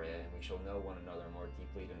Habrea, and we shall know one another more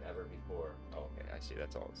deeply than ever before. Oh, okay. I see.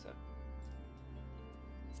 That's all it said.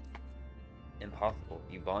 Impossible.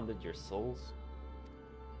 You bonded your souls?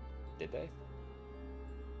 Did they?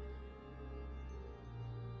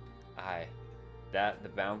 That the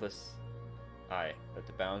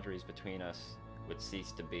boundaries between us would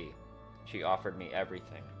cease to be. She offered me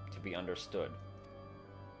everything, to be understood.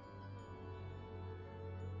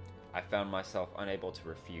 I found myself unable to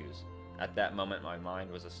refuse. At that moment my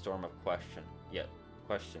mind was a storm of questions.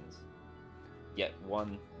 Yet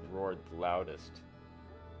one roared the loudest.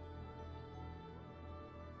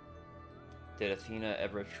 Did Athena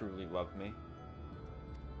ever truly love me?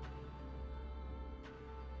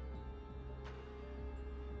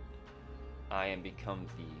 I am become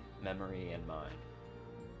the memory and mind.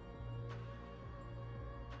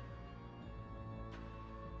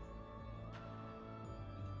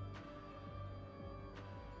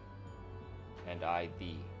 And I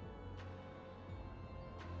thee.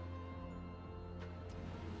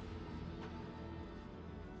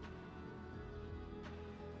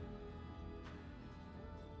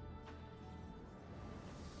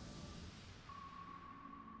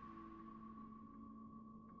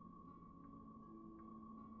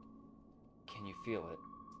 Can you feel it?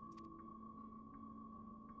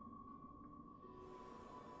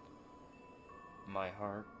 My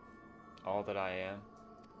heart, all that I am.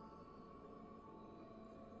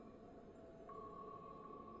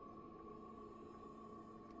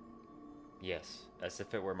 Yes, as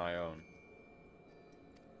if it were my own.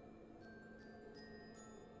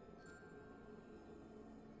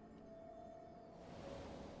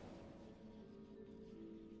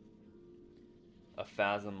 A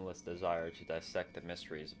fathomless desire to dissect the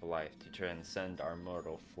mysteries of life, to transcend our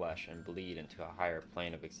mortal flesh and bleed into a higher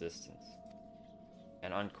plane of existence.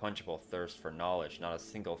 An unquenchable thirst for knowledge, not a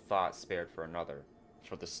single thought spared for another,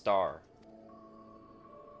 for the star.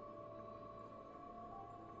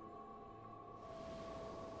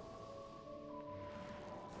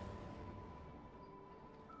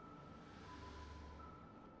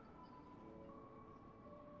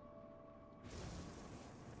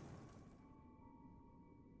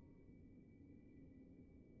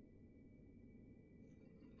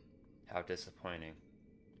 How disappointing.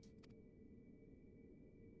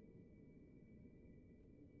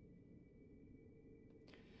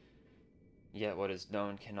 Yet what is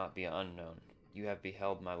known cannot be unknown. You have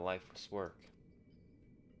beheld my lifeless work.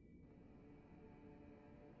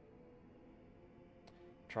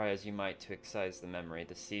 Try as you might to excise the memory,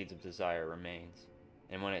 the seeds of desire remains,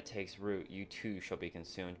 and when it takes root, you too shall be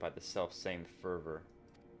consumed by the self-same fervor.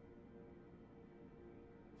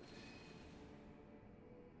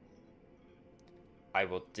 I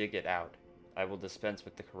will dig it out. I will dispense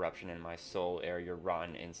with the corruption in my soul ere your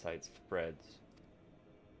rotten insight spreads.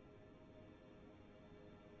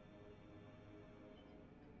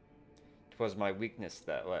 'Twas my weakness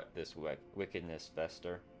that let this wickedness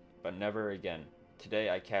fester, but never again. Today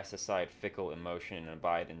I cast aside fickle emotion and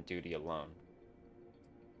abide in duty alone.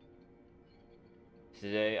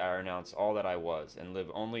 Today I renounce all that I was, and live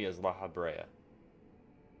only as La Habrea.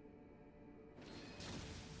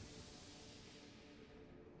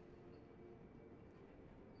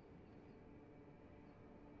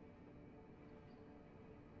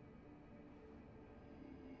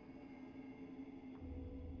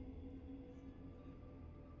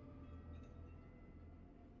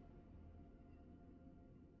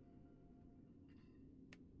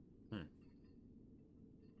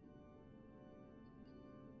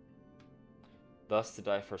 Thus did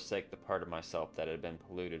I forsake the part of myself that had been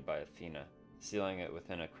polluted by Athena, sealing it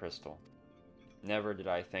within a crystal. Never did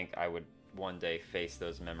I think I would one day face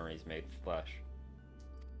those memories made flesh.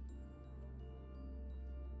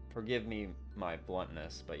 Forgive me my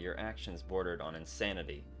bluntness, but your actions bordered on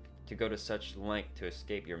insanity. To go to such length to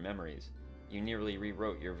escape your memories, you nearly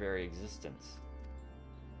rewrote your very existence.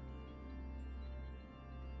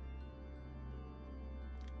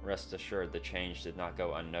 Rest assured, the change did not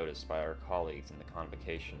go unnoticed by our colleagues in the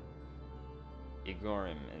convocation.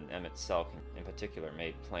 Igorim and Emmett Selk in particular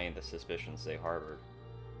made plain the suspicions they harbored.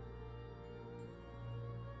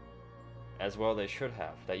 As well they should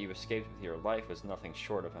have. That you escaped with your life was nothing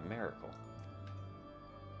short of a miracle.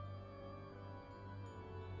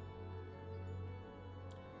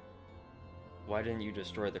 Why didn't you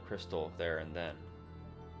destroy the crystal there and then?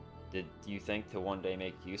 Did you think to one day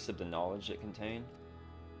make use of the knowledge it contained?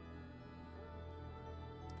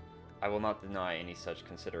 I will not deny any such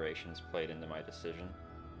considerations played into my decision,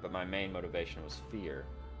 but my main motivation was fear.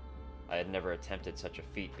 I had never attempted such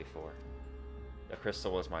a feat before. The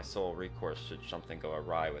crystal was my sole recourse should something go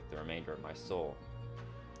awry with the remainder of my soul.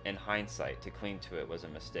 In hindsight, to cling to it was a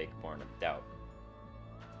mistake born of doubt.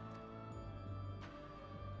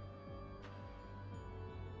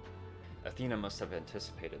 Athena must have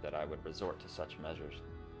anticipated that I would resort to such measures,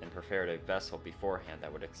 and prepared a vessel beforehand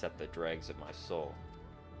that would accept the dregs of my soul.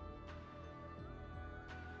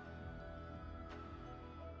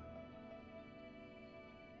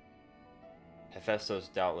 Hephaestus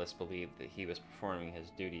doubtless believed that he was performing his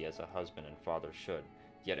duty as a husband and father should,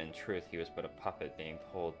 yet in truth he was but a puppet being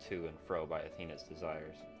pulled to and fro by Athena's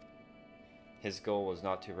desires. His goal was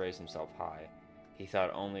not to raise himself high. He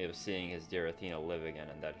thought only of seeing his dear Athena live again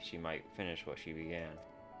and that she might finish what she began.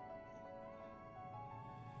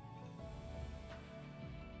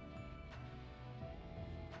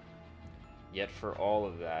 Yet for all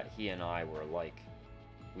of that, he and I were alike.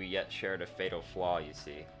 We yet shared a fatal flaw, you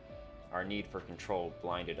see. Our need for control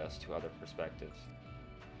blinded us to other perspectives.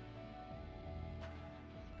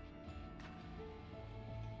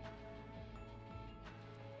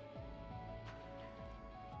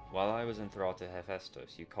 While I was enthralled to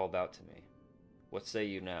Hephaestus, you called out to me. What say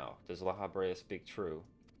you now? Does La Habrea speak true?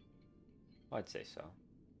 I'd say so.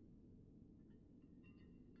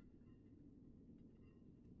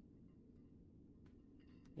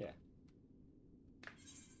 Yeah.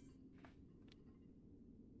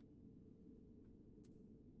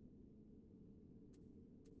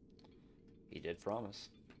 He did promise.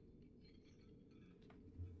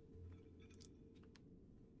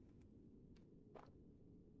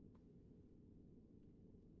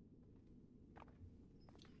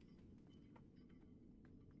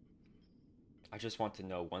 I just want to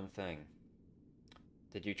know one thing.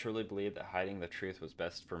 Did you truly believe that hiding the truth was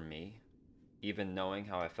best for me, even knowing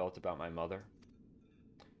how I felt about my mother?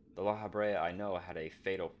 The La Habrea I know had a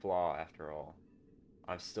fatal flaw after all.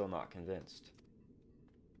 I'm still not convinced.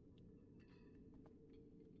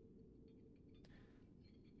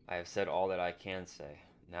 I have said all that I can say.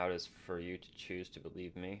 Now it is for you to choose to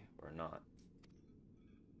believe me or not.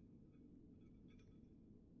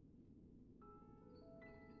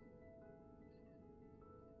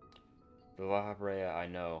 The La Habrea I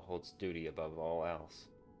know holds duty above all else.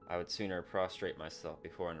 I would sooner prostrate myself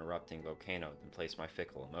before an erupting volcano than place my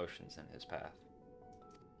fickle emotions in his path.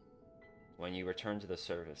 When you return to the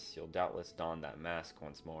surface, you'll doubtless don that mask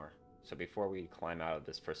once more. So before we climb out of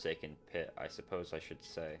this forsaken pit, I suppose I should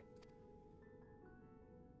say,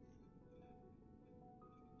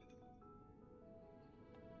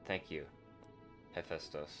 thank you,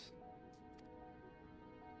 Hephaestus.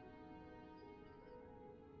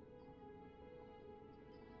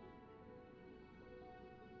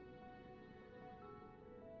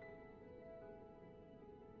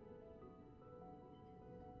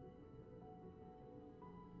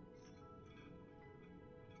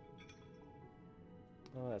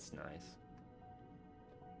 Oh, that's nice.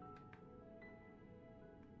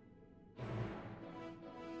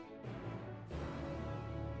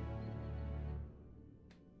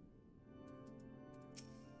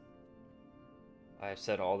 I have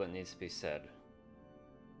said all that needs to be said.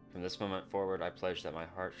 From this moment forward, I pledge that my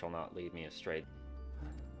heart shall not lead me astray.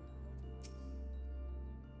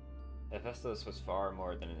 Hephaestus was far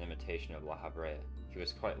more than an imitation of La Habrea. He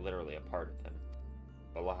was quite literally a part of him.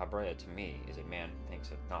 But La Habrea, to me, is a man who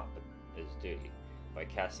thinks of naught but his duty. By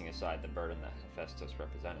casting aside the burden that Hephaestus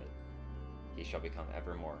represented, he shall become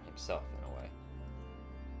evermore himself in a way.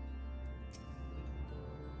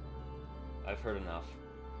 I've heard enough.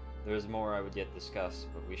 There is more I would yet discuss,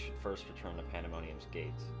 but we should first return to Pandaemonium's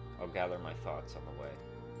gates. I'll gather my thoughts on the way.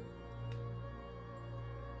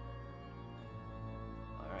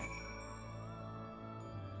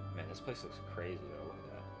 This place looks crazy though, look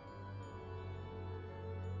at that.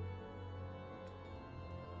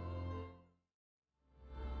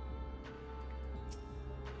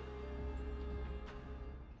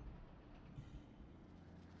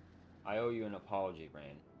 I owe you an apology,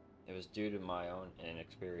 Reyn. It was due to my own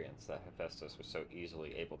inexperience that Hephaestus was so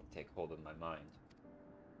easily able to take hold of my mind.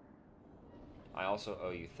 I also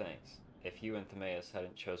owe you thanks. If you and Thymaeus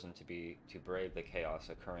hadn't chosen to brave the chaos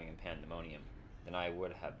occurring in Pandaemonium, then I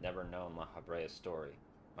would have never known La Habrea's story,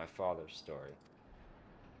 my father's story.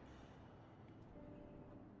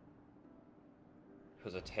 It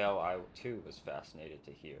was a tale I, too, was fascinated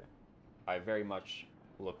to hear. I very much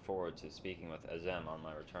look forward to speaking with Azem on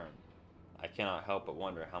my return. I cannot help but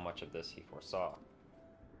wonder how much of this he foresaw.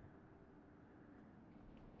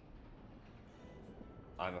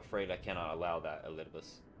 I'm afraid I cannot allow that,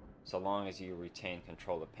 Elidibus. So long as you retain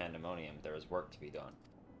control of Pandaemonium, there is work to be done.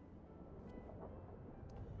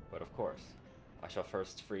 But of course, I shall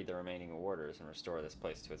first free the remaining warders and restore this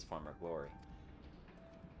place to its former glory.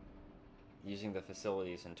 Using the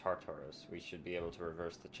facilities in Tartarus, we should be able to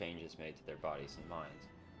reverse the changes made to their bodies and minds.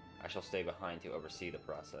 I shall stay behind to oversee the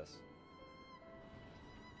process.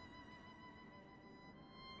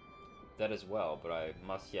 That is well, but I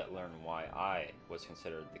must yet learn why I was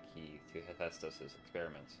considered the key to Hephaestus'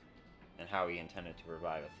 experiments, and how he intended to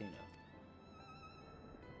revive Athena.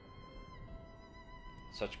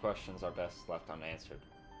 Such questions are best left unanswered.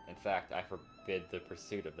 In fact, I forbid the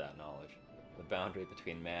pursuit of that knowledge. The boundary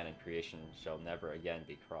between man and creation shall never again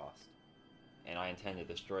be crossed, and I intend to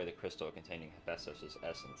destroy the crystal containing Hephaestus'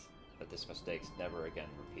 essence, that this mistake never again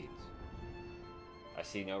repeats. I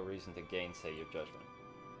see no reason to gainsay your judgment.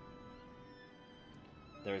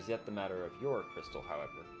 There is yet the matter of your crystal,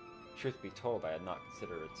 however. Truth be told, I had not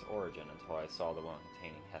considered its origin until I saw the one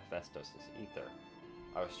containing Hephaestus' ether.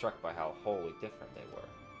 I was struck by how wholly different they were.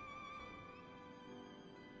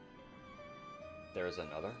 There is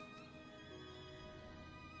another?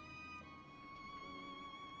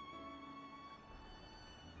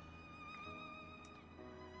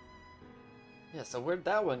 Yeah, so where'd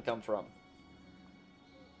that one come from?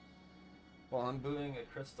 While imbuing a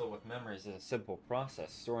crystal with memories is a simple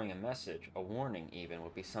process, storing a message, a warning even,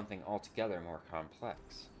 would be something altogether more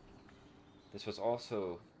complex. This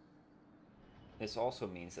also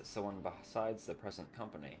means that someone besides the present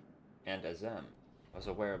company, and Azem, was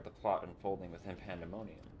aware of the plot unfolding within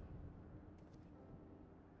Pandaemonium.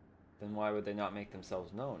 Then why would they not make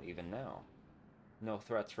themselves known, even now? No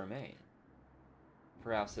threats remain.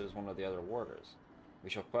 Perhaps it was one of the other warders. We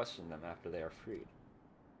shall question them after they are freed.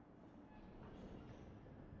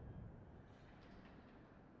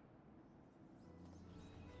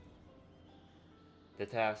 The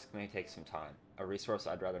task may take some time, a resource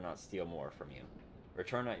I'd rather not steal more from you.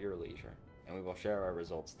 Return at your leisure, and we will share our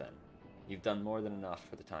results then. You've done more than enough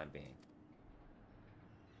for the time being.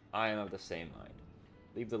 I am of the same mind.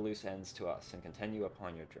 Leave the loose ends to us and continue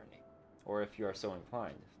upon your journey. Or if you are so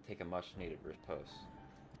inclined, take a much-needed repose.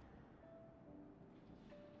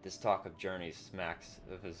 This talk of journeys smacks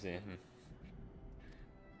of a zim.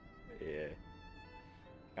 Yeah.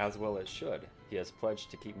 As well it should. He has pledged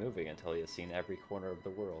to keep moving until he has seen every corner of the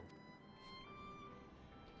world.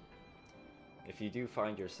 If you do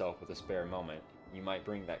find yourself with a spare moment, you might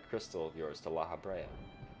bring that crystal of yours to La Habrea.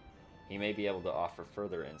 He may be able to offer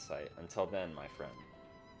further insight. Until then, my friend.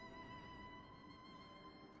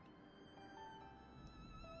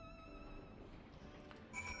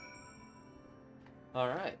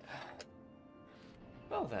 Alright.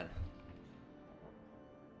 Well then.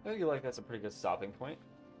 I feel like that's a pretty good stopping point.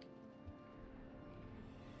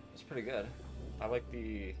 It's pretty good. I like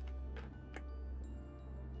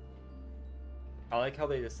how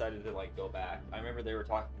they decided to like go back. I remember they were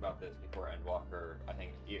talking about this before Endwalker. I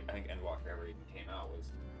think Endwalker ever even came out.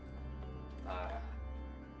 Was I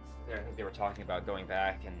think they were talking about going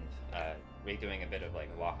back and redoing a bit of like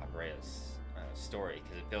La Habrea's story,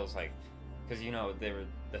 because it feels like, because you know they were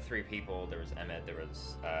the three people. There was Emmet, there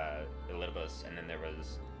was Elidibus, and then there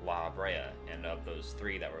was La Habrea. And of those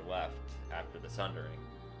three that were left after the Sundering,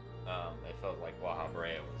 it felt like La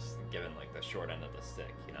Habrea was given like the short end of the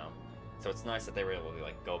stick, you know. So it's nice that they were able to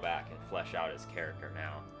like go back and flesh out his character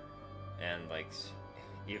now, and like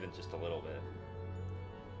even just a little bit.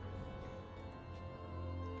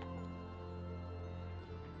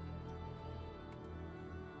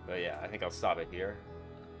 But yeah, I think I'll stop it here,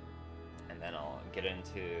 and then I'll get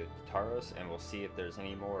into Taros, and we'll see if there's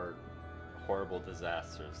any more horrible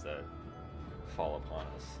disasters that fall upon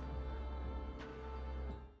us.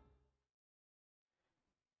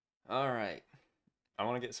 Alright. I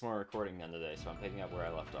want to get some more recording done today, so I'm picking up where I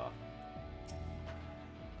left off.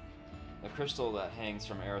 crystal that hangs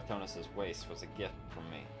from Erathonis' waist was a gift from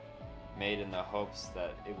me, made in the hopes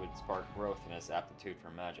that it would spark growth in his aptitude for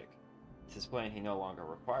magic. It is plain he no longer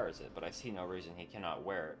requires it, but I see no reason he cannot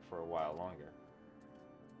wear it for a while longer.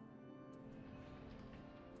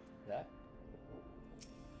 That's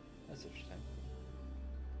interesting.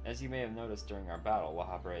 As you may have noticed during our battle,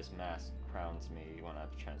 Wahabre's mask crowns me when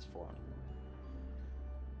I've transformed.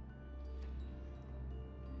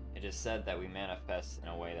 It is said that we manifest in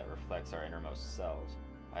a way that reflects our innermost selves.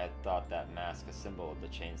 I had thought that mask a symbol of the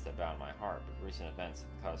chains that bound my heart, but recent events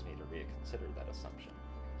have caused me to reconsider that assumption.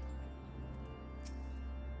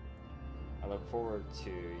 I look forward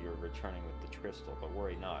to your returning with the crystal, but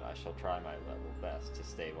worry not, I shall try my level best to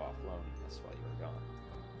stave off loneliness while you are gone.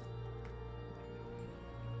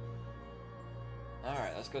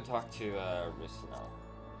 Alright, let's go talk to Rusino.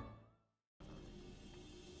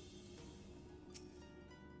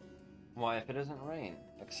 Why, if it isn't Reyn?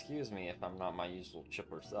 Excuse me if I'm not my usual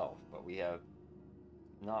chipper self, but we have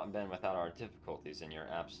not been without our difficulties in your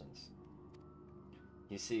absence.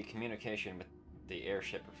 You see, communication with the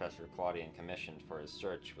airship Professor Claudian commissioned for his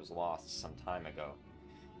search was lost some time ago,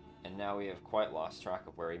 and now we have quite lost track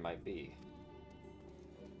of where he might be.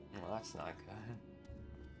 Well, that's not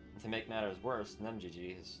good. To make matters worse,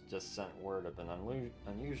 Nemgigi has just sent word of an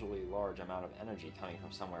unusually large amount of energy coming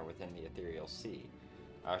from somewhere within the ethereal sea.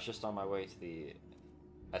 I was just on my way to the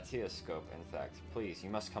Ateoscope, in fact. Please,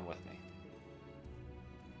 you must come with me.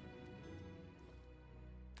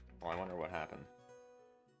 Well, I wonder what happened.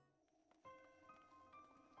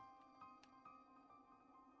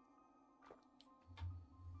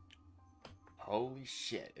 Holy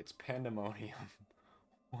shit, it's Pandaemonium.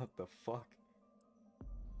 What the fuck?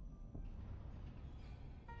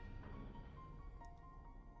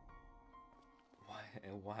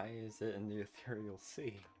 Why is it in the ethereal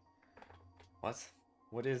sea?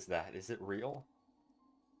 What is that? Is it real?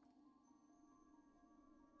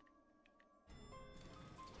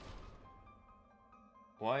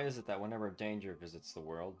 Why is it that whenever danger visits the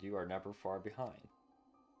world, you are never far behind?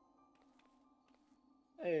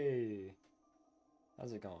 Hey!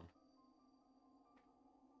 How's it going?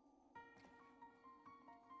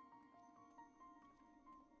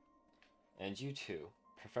 And you too.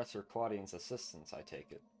 Professor Claudian's assistants, I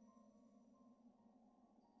take it.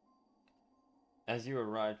 As you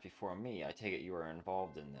arrived before me, I take it you are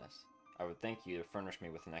involved in this. I would thank you to furnish me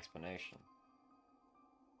with an explanation.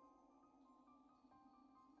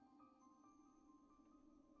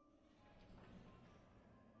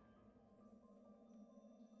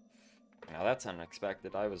 Now that's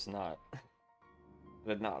unexpected. I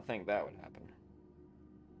did not think that would happen.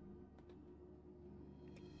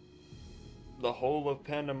 The whole of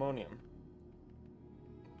Pandaemonium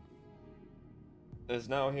is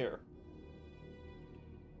now here.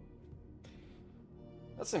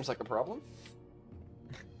 That seems like a problem.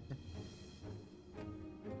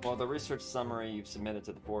 While the research summary you've submitted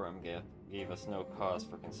to the forum gave us no cause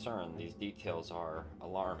for concern, these details are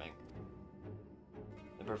alarming.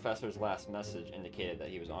 The professor's last message indicated that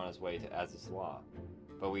he was on his way to Abyssos,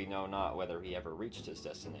 but we know not whether he ever reached his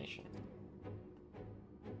destination.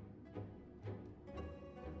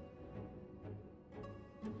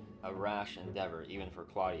 A rash endeavor, even for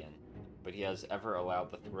Claudian, but he has ever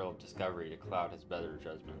allowed the thrill of discovery to cloud his better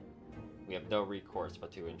judgment. We have no recourse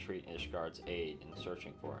but to entreat Ishgard's aid in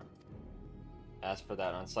searching for him. As for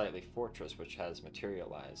that unsightly fortress which has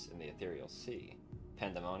materialized in the ethereal sea,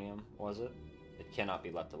 Pandaemonium, was it? It cannot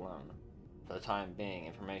be left alone. For the time being,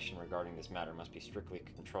 information regarding this matter must be strictly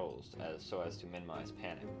controlled so as to minimize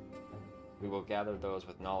panic. We will gather those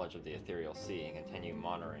with knowledge of the ethereal sea and continue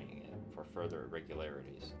monitoring it for further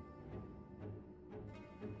irregularities.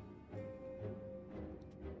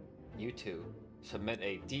 You two, submit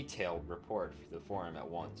a detailed report for the forum at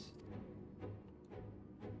once.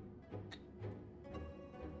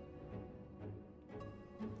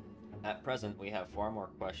 At present, we have far more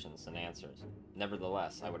questions than answers.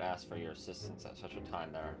 Nevertheless, I would ask for your assistance at such a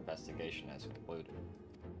time that our investigation has concluded.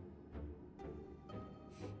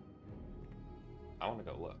 I want to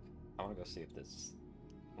go look. I want to go see if this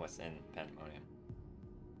what's in Pandaemonium.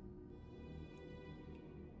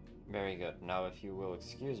 Very good. Now, if you will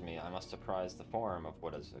excuse me, I must apprise the forum of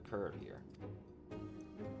what has occurred here.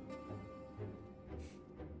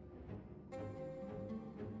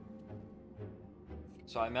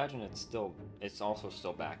 So I imagine it's also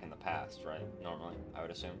still back in the past, right? Normally, I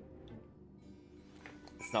would assume.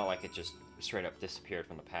 It's not like it just straight up disappeared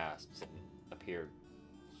from the past and appeared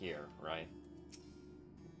here, right?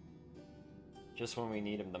 Just when we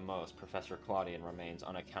need him the most, Professor Claudian remains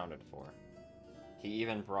unaccounted for. He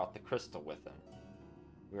even brought the crystal with him.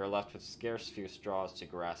 We are left with scarce few straws to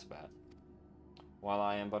grasp at. While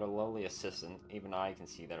I am but a lowly assistant, even I can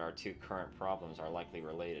see that our two current problems are likely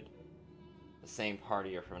related. The same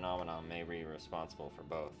party or phenomenon may be responsible for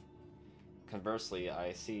both. Conversely,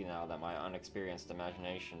 I see now that my unexperienced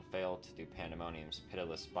imagination failed to do Pandaemonium's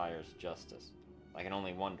pitiless spires justice. I can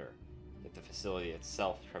only wonder, did the facility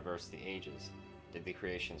itself traverse the ages? Did the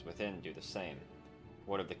creations within do the same?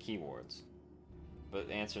 What of the keywords? But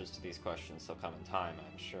answers to these questions shall come in time,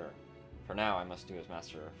 I am sure. For now, I must do as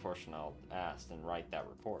Master Fortunal asked and write that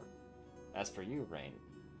report. As for you, Reyn,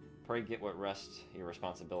 pray get what rest your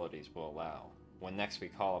responsibilities will allow. When next we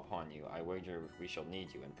call upon you, I wager we shall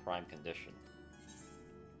need you in prime condition.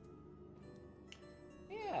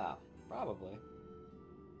 Yeah, probably.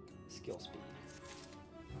 Skill speed.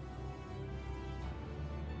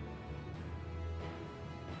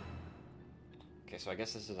 Okay, so I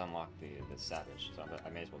guess this is unlock the Savage, so I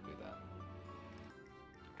may as well do that.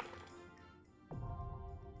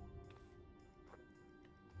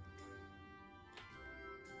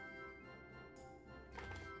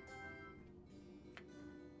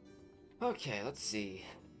 Okay, let's see.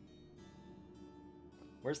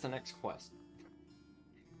 Where's the next quest?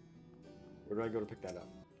 Where do I go to pick that up?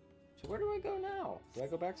 So where do I go now? Do I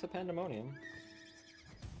go back to Pandaemonium?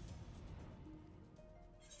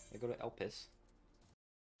 I go to Elpis.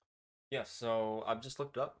 Yeah, so I've just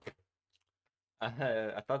looked up.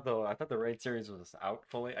 I thought the raid series was out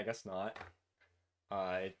fully. I guess not.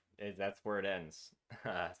 That's where it ends.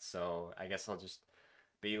 So I guess I'll just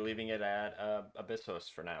be leaving it at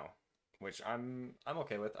Abyssos for now, which I'm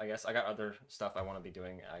okay with. I guess I got other stuff I want to be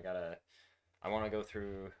doing. I want to go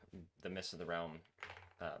through the Mists of the Realm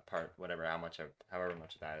part, however much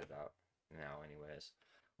of that is out now. Anyways,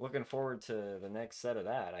 looking forward to the next set of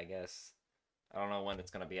that. I guess I don't know when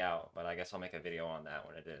it's gonna be out, but I guess I'll make a video on that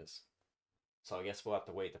when it is. So I guess we'll have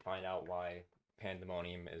to wait to find out why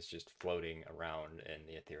Pandaemonium is just floating around in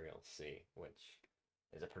the ethereal sea, which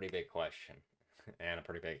is a pretty big question and a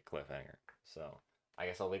pretty big cliffhanger. So I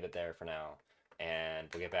guess I'll leave it there for now, and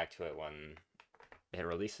we'll get back to it when it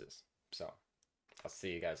releases. So I'll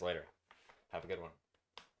see you guys later. Have a good one.